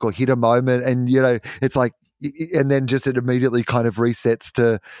a joke or hit a moment, and you know, it's like, and then just it immediately kind of resets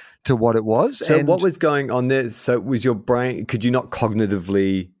to what it was. So what was going on there? So was your brain, could you not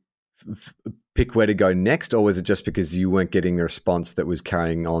cognitively pick where to go next, or was it just because you weren't getting the response that was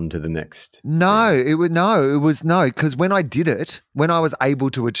carrying on to the next? No, because when I did it, when I was able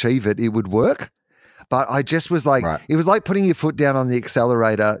to achieve it, it would work. But I just was like, It was like putting your foot down on the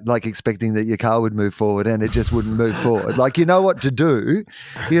accelerator, like expecting that your car would move forward, and it just wouldn't move forward. Like, you know what to do,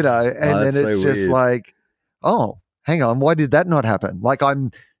 you know, and then it's just like, oh, hang on, why did that not happen? Like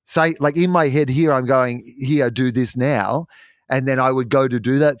like in my head here, I'm going, here, do this now. And then I would go to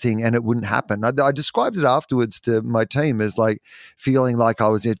do that thing and it wouldn't happen. I described it afterwards to my team as like feeling like I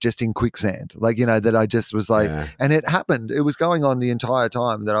was just in quicksand. Like, you know, that I just was like, and it happened. It was going on the entire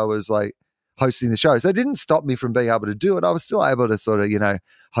time that I was like hosting the show. So it didn't stop me from being able to do it. I was still able to sort of, you know,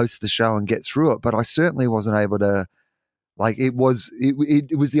 host the show and get through it. But I certainly wasn't able to, like, it was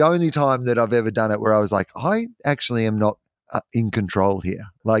the only time that I've ever done it where I was like, I actually am not in control here.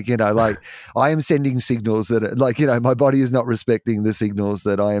 Like, you know, like I am sending signals that are, like, you know, my body is not respecting the signals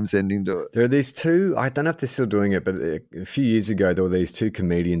that I am sending to it. There are these 2, I don't know if they're still doing it, but a few years ago, there were these 2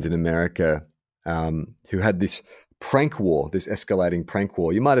 comedians in America who had this prank war, this escalating prank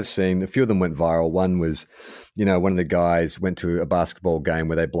war. You might have seen a few of them went viral. One was, you know, one of the guys went to a basketball game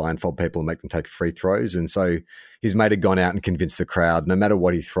where they blindfold people and make them take free throws. And so his mate had gone out and convinced the crowd, no matter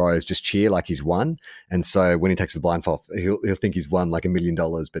what he throws, just cheer like he's won. And so when he takes the blindfold, he'll think he's won like $1 million,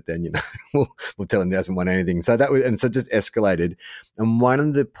 but then, you know, we'll tell him he hasn't won anything. So that was, and so it just escalated. And one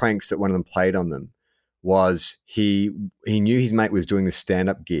of the pranks that one of them played on them was he knew his mate was doing this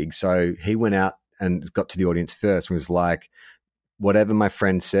stand-up gig. So he went out and got to the audience first and was like, whatever my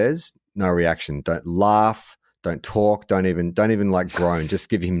friend says, no reaction. Don't laugh, don't talk, don't even like groan. Just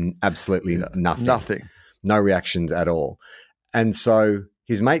give him absolutely nothing. Nothing. No reactions at all. And so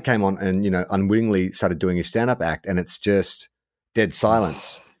his mate came on and, you know, unwittingly started doing his stand-up act, and it's just dead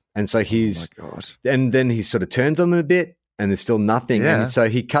silence. And so he's, oh my God. and then he sort of turns on them a bit and there's still nothing. Yeah. And so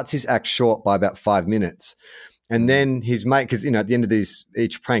he cuts his act short by about 5 minutes. And then his mate, because, at the end of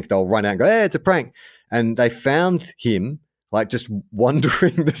each prank, they'll run out and go, hey, it's a prank. And they found him like just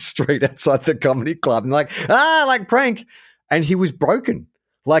wandering the street outside the comedy club and like prank. And he was broken.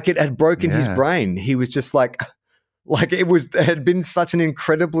 Like it had broken his brain. He was just like it had been such an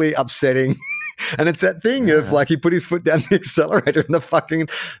incredibly upsetting. And it's that thing of like he put his foot down the accelerator and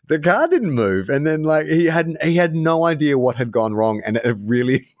the car didn't move. And then like he had no idea what had gone wrong. And it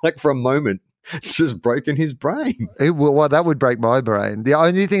really, like for a moment, just broken his brain. Well, that would break my brain. The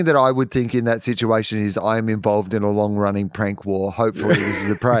only thing that I would think in that situation is I'm involved in a long-running prank war. Hopefully this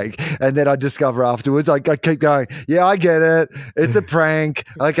is a prank. And then I discover afterwards, I keep going, yeah, I get it. It's a prank.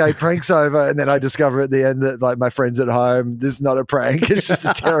 Okay, prank's over. And then I discover at the end that like my friends at home, this is not a prank. It's just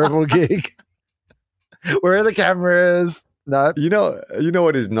a terrible gig. Where are the cameras? No. You know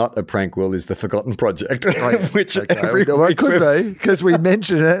what is not a prank, Will, is the Forgotten Project, which it could be because we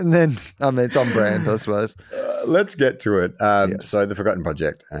mentioned it and then, it's on brand, I suppose. Let's get to it. Yes. So the Forgotten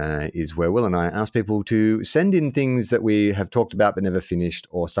Project is where Will and I ask people to send in things that we have talked about but never finished,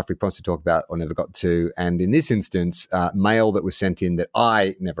 or stuff we promised to talk about or never got to. And in this instance, mail that was sent in that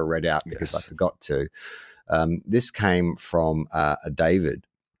I never read out because I forgot to. This came from a David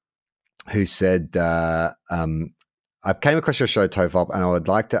who said, I came across your show, Tofop, and I would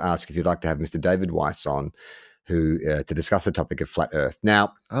like to ask if you'd like to have Mr. David Weiss on to discuss the topic of flat Earth.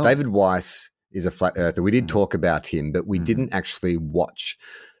 Now, David Weiss is a flat earther. We did talk about him, but we didn't actually watch.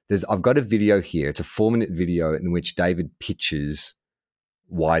 I've got a video here. It's a 4-minute video in which David pitches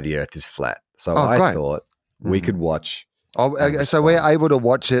why the Earth is flat. So I thought we could watch. So we're able to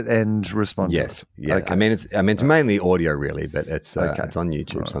watch it and respond. Yes, to it. yeah. Okay. It's mainly audio, really, but it's on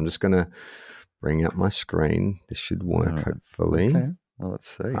YouTube. Right. So I'm just going to bring up my screen. This should work, hopefully. Okay. Well, let's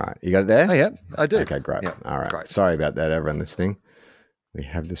see. All right. You got it there? Oh, yeah, I do. Okay, great. Yeah, all right. Great. Sorry about that, everyone listening. We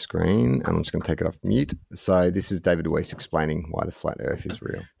have the screen, and I'm just going to take it off mute. So this is David Weiss explaining why the flat Earth is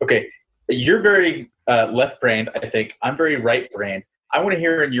real. Okay. You're very left-brained, I think. I'm very right-brained. I want to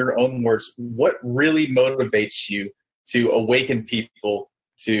hear in your own words, what really motivates you to awaken people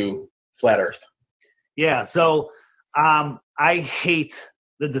to flat Earth? Yeah, so I hate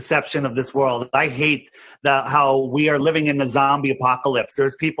the deception of this world. I hate how we are living in the zombie apocalypse.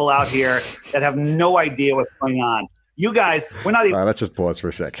 There's people out here that have no idea what's going on. You guys, we're not even... All right, let's just pause for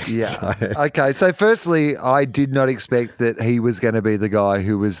a second. Yeah. Okay, so firstly, I did not expect that he was going to be the guy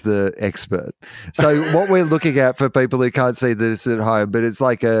who was the expert. So what we're looking at, for people who can't see this at home, but it's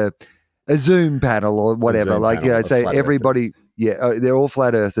like a Zoom panel or whatever. Like, say everybody... Earthers. Yeah, they're all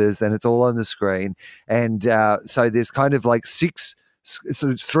flat earthers and it's all on the screen. And so there's kind of like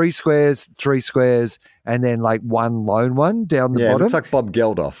 3 squares, and then like one lone one down the bottom. It looks like Bob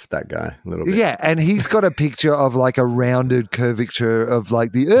Geldof, that guy, a little bit. Yeah, and he's got a picture of like a rounded curvature of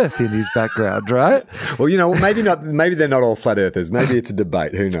like the Earth in his background, right? Well, maybe not. Maybe they're not all flat earthers. Maybe it's a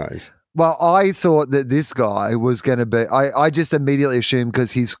debate. Who knows? Well, I thought that this guy was going to be, I just immediately assumed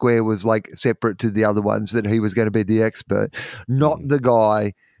because his square was like separate to the other ones that he was going to be the expert, not the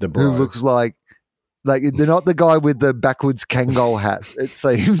guy who looks like they're not the guy with the backwards Kangol hat, it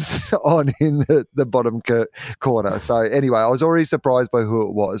seems, on in the bottom corner. So anyway, I was already surprised by who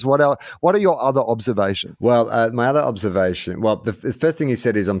it was. What are your other observations? Well, my other observation, the first thing he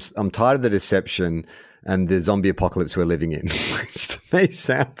said is I'm tired of the deception and the zombie apocalypse we're living in, which to me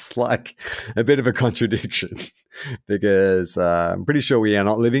sounds like a bit of a contradiction because I'm pretty sure we are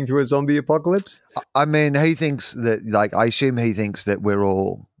not living through a zombie apocalypse. I mean, he thinks that, like, I assume he thinks that we're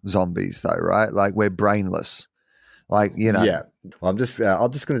all zombies though, right? Like we're brainless. Like, Yeah. Well, I'm just going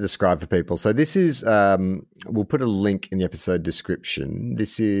to describe for people. So this is, we'll put a link in the episode description.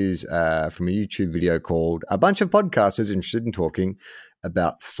 This is from a YouTube video called A Bunch of Podcasters Interested in Talking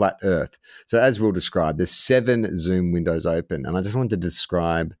About Flat Earth. So as we'll describe, there's 7 Zoom windows open. And I just wanted to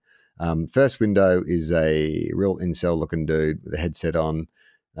describe, first window is a real incel looking dude with a headset on.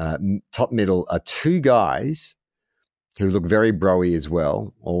 Top middle are 2 guys who look very bro-y as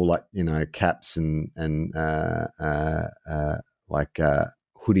well, all like, caps and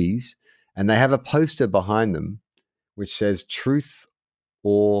hoodies. And they have a poster behind them which says truth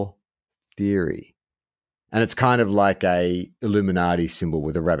or theory. And it's kind of like a Illuminati symbol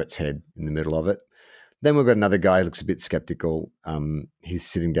with a rabbit's head in the middle of it. Then we've got another guy who looks a bit skeptical. He's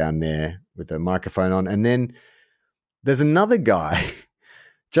sitting down there with a microphone on. And then there's another guy.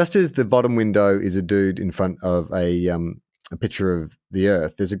 Just as the bottom window is a dude in front of a picture of the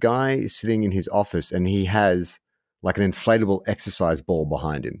Earth, there's a guy sitting in his office and he has like an inflatable exercise ball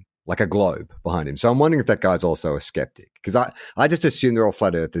behind him, like a globe behind him. So I'm wondering if that guy's also a skeptic. Because I just assume they're all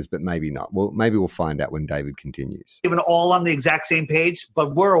flat earthers, but maybe not. Well, maybe we'll find out when David continues. Even all on the exact same page,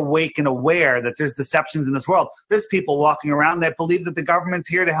 but we're awake and aware that there's deceptions in this world. There's people walking around that believe that the government's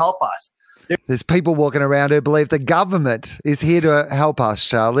here to help us. There's people walking around who believe the government is here to help us,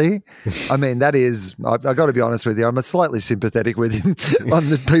 Charlie. I mean, that is, I've got to be honest with you, I'm slightly sympathetic with him on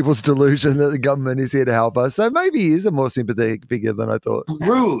the people's delusion that the government is here to help us. So maybe he is a more sympathetic figure than I thought.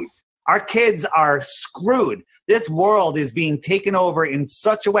 Screwed. Our kids are screwed. This world is being taken over in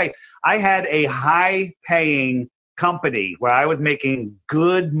such a way. I had a high-paying company where I was making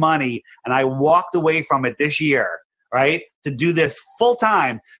good money, and I walked away from it this year, right, to do this full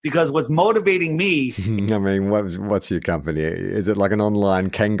time because what's motivating me. I mean, what's your company? Is it like an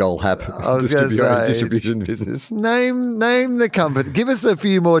online Kangol app distribution business? Name the company. Give us a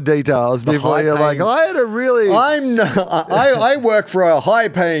few more details before you're like, I had a really. I work for a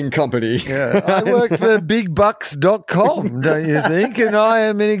high-paying company. Yeah, I work for BigBucks.com, don't you think? And I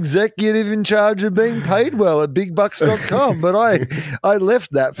am an executive in charge of being paid well at BigBucks.com. But I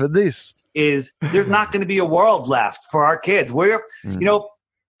left that for this. Is there's not going to be a world left for our kids.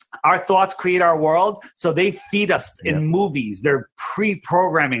 Our thoughts create our world, so they feed us in movies. They're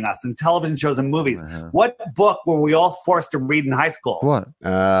pre-programming us in television shows and movies. What book were we all forced to read in high school? What?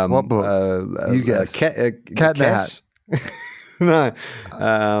 What book? You guess. Cat in the Hat. No.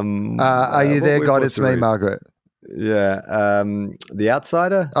 Are you there, God? It's me, Margaret. Yeah. The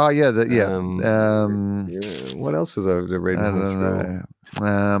Outsider. Oh yeah. What else was I reading? I don't know.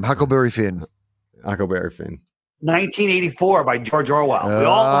 Huckleberry Finn. 1984 by George Orwell. We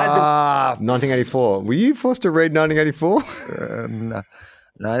all had 1984. Were you forced to read 1984?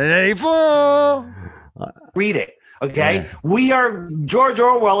 1984. Read it. Okay. Yeah. George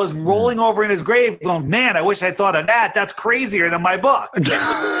Orwell is rolling over in his grave going, man, I wish I thought of that. That's crazier than my book. Do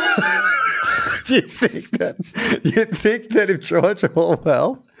you think that if George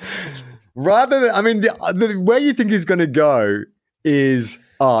Orwell, rather than, I mean, the where you think he's going to go is,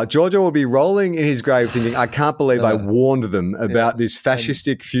 George Orwell will be rolling in his grave thinking, I can't believe I warned them about this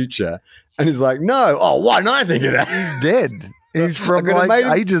fascistic future. And he's like, no, why didn't I think of that? He's dead. He's from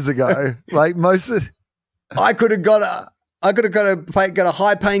ages ago. Like most of... I could have got a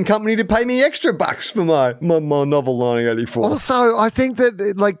high-paying company to pay me extra bucks for my novel 1984. Also, I think that,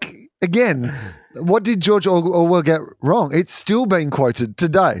 again, what did George Orwell get wrong? It's still being quoted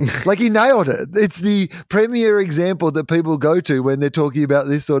today. Like, he nailed it. It's the premier example that people go to when they're talking about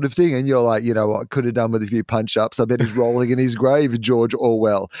this sort of thing. And you're like, you know what, could have done with a few punch-ups. I bet he's rolling in his grave, George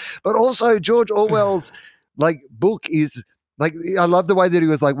Orwell. But also, George Orwell's, book is, I love the way that he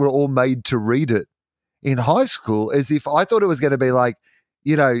was like, we're all made to read it in high school, as if I thought it was going to be like,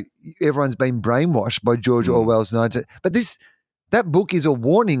 everyone's been brainwashed by George Orwell's 19... But that book is a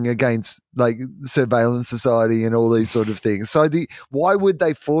warning against surveillance society and all these sort of things. So why would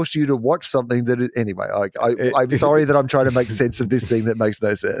they force you to watch something that anyway, I'm sorry that I'm trying to make sense of this thing that makes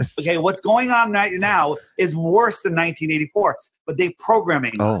no sense. Okay, what's going on right now is worse than 1984, but they're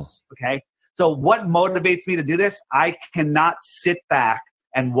programming us, okay? So what motivates me to do this? I cannot sit back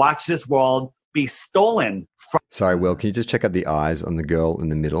and watch this world be stolen from... Sorry, Will, can you just check out the eyes on the girl in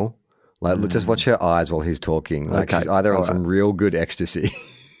the middle? Just watch her eyes while he's talking. She's either on some real good ecstasy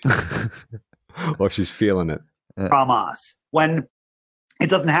or she's feeling it. From us. When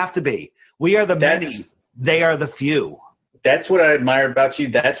it doesn't have to be. We are the many. They are the few. That's what I admire about you.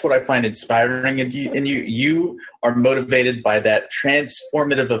 That's what I find inspiring in you. You are motivated by that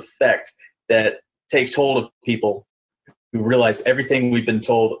transformative effect that takes hold of people who realize everything we've been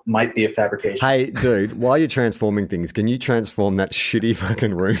told might be a fabrication. Hey, dude, while you're transforming things, can you transform that shitty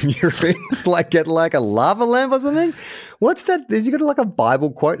fucking room you're in? Get a lava lamp or something? What's that? Has he got a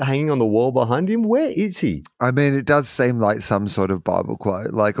Bible quote hanging on the wall behind him? Where is he? I mean, it does seem like some sort of Bible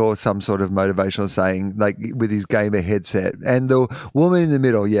quote, or some sort of motivational saying, with his gamer headset. And the woman in the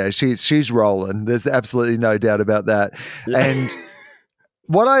middle, she's rolling. There's absolutely no doubt about that. Yeah. And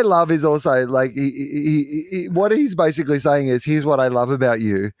what I love is also what he's basically saying is, here's what I love about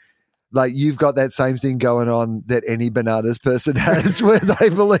you. You've got that same thing going on that any bananas person has, where they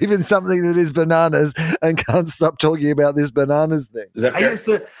believe in something that is bananas and can't stop talking about this bananas thing. Is that fair?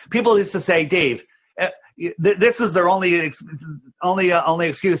 People used to say, Dave, this is their only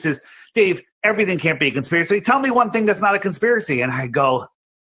excuse is, Dave, everything can't be a conspiracy. Tell me one thing that's not a conspiracy. And I go,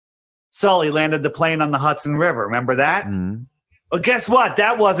 Sully landed the plane on the Hudson River. Remember that? Mm-hmm. Well, guess what?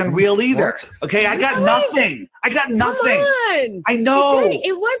 That wasn't real either. What? Okay, I got nothing. I know.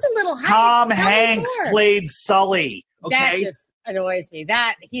 It was a little high. Tom Hanks played Sully. Okay. That just annoys me.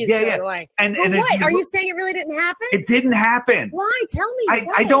 That he is Yeah, so yeah. annoying. And But if what? you Are you look- saying it really didn't happen? It didn't happen. Why? Tell me. I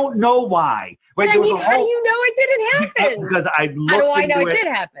why? don't know why. But Right, I there was mean, a how do whole- you know it didn't happen? Because I How looked do I know into it did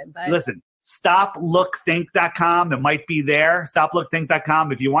happen? But Listen, stoplookthink.com. It might be there.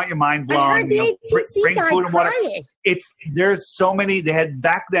 Stoplookthink.com. If you want your mind I blown, heard the ATC guy crying. There's so many. They had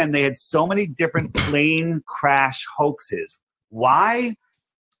back then. They had so many different plane crash hoaxes. Why?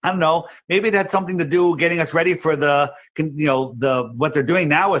 I don't know. Maybe it had something to do getting us ready for the what they're doing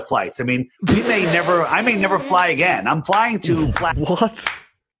now with flights. I mean, I may never fly again. I'm flying to fly. What?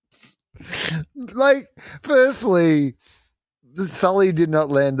 Like, firstly, Sully did not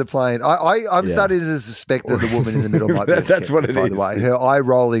land the plane. I'm starting to suspect that the woman in the middle might be a That's what it skeptic, by is. the way. Her eye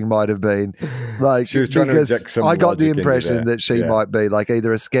rolling might have been like She was trying to because inject some I got the logic into impression there. that she Yeah. might be like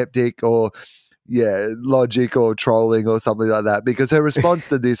either a skeptic or logic or trolling or something like that. Because her response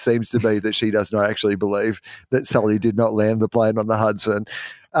to this seems to be that she does not actually believe that Sully did not land the plane on the Hudson.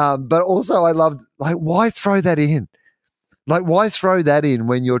 But also, I love why throw that in? Like, why throw that in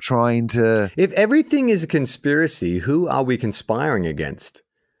when you're trying to? If everything is a conspiracy, who are we conspiring against?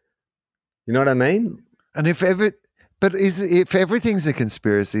 You know what I mean? And if everything's a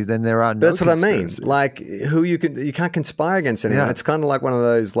conspiracy, then there are no. That's what I mean. conspiracies. Like, you can't conspire against anyone. Yeah. It's kind of like one of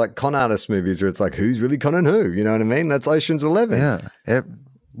those like con artist movies where it's like, who's really conning who? You know what I mean? That's Ocean's 11. Yeah.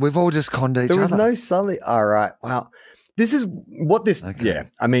 We've all just conned each There was other. no Sully. All right. Wow. This is what this. Okay. Yeah.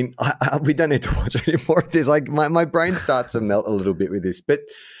 I mean, we don't need to watch any more of this. Like, my brain starts to melt a little bit with this, but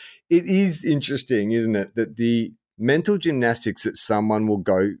it is interesting, isn't it, that the mental gymnastics that someone will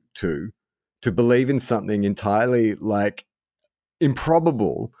go to believe in something entirely like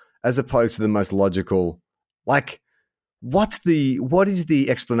improbable as opposed to the most logical. Like, what is the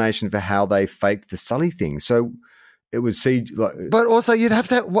explanation for how they faked the Sully thing? So it was CG. But also, you'd have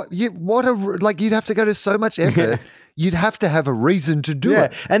to you'd have to go to so much effort. You'd have to have a reason to do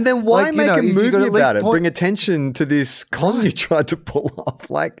it. And then why Like, make a if you movie got at least about it? Bring attention to this con you tried to pull off.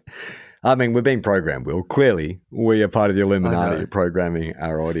 Like, I mean, we're being programmed, Will. Clearly, we are part of the Illuminati programming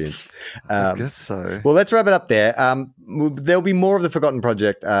our audience. I guess so. Well, let's wrap it up there. There'll be more of the Forgotten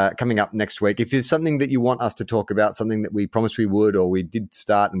Project coming up next week. If there's something that you want us to talk about, something that we promised we would or we did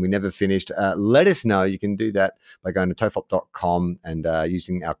start and we never finished, let us know. You can do that by going to tofop.com and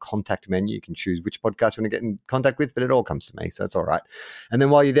using our contact menu. You can choose which podcast you want to get in contact with, but it all comes to me, so it's all right. And then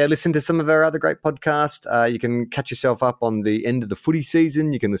while you're there, listen to some of our other great podcasts. You can catch yourself up on the end of the footy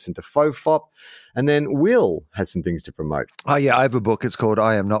season. You can listen to Fofop. And then Will has some things to promote. Oh, yeah, I have a book. It's called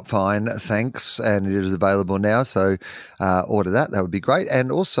I Am Not Fine, Thanks, and it is available now. So order that. That would be great.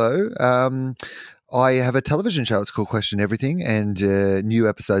 And also, I have a television show. It's called Question Everything, and new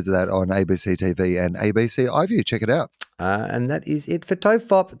episodes of that on ABC TV and ABC iView. Check it out. And that is it for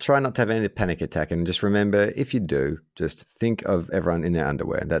Tofop. Try not to have any panic attack. And just remember, if you do, just think of everyone in their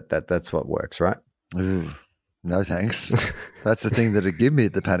underwear. That's what works, right? Ooh, no thanks. That's the thing that would give me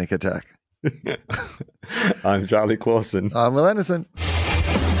the panic attack. I'm Charlie Clausen. I'm Will Anderson.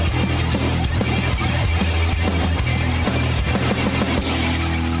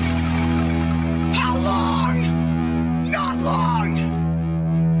 How long? Not long.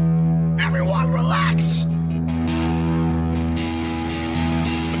 Everyone relax.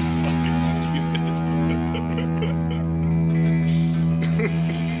 Fucking stupid.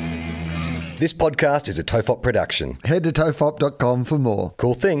 This podcast is a Tofop production. Head to tofop.com for more.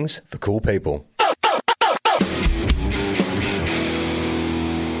 Cool things for cool people.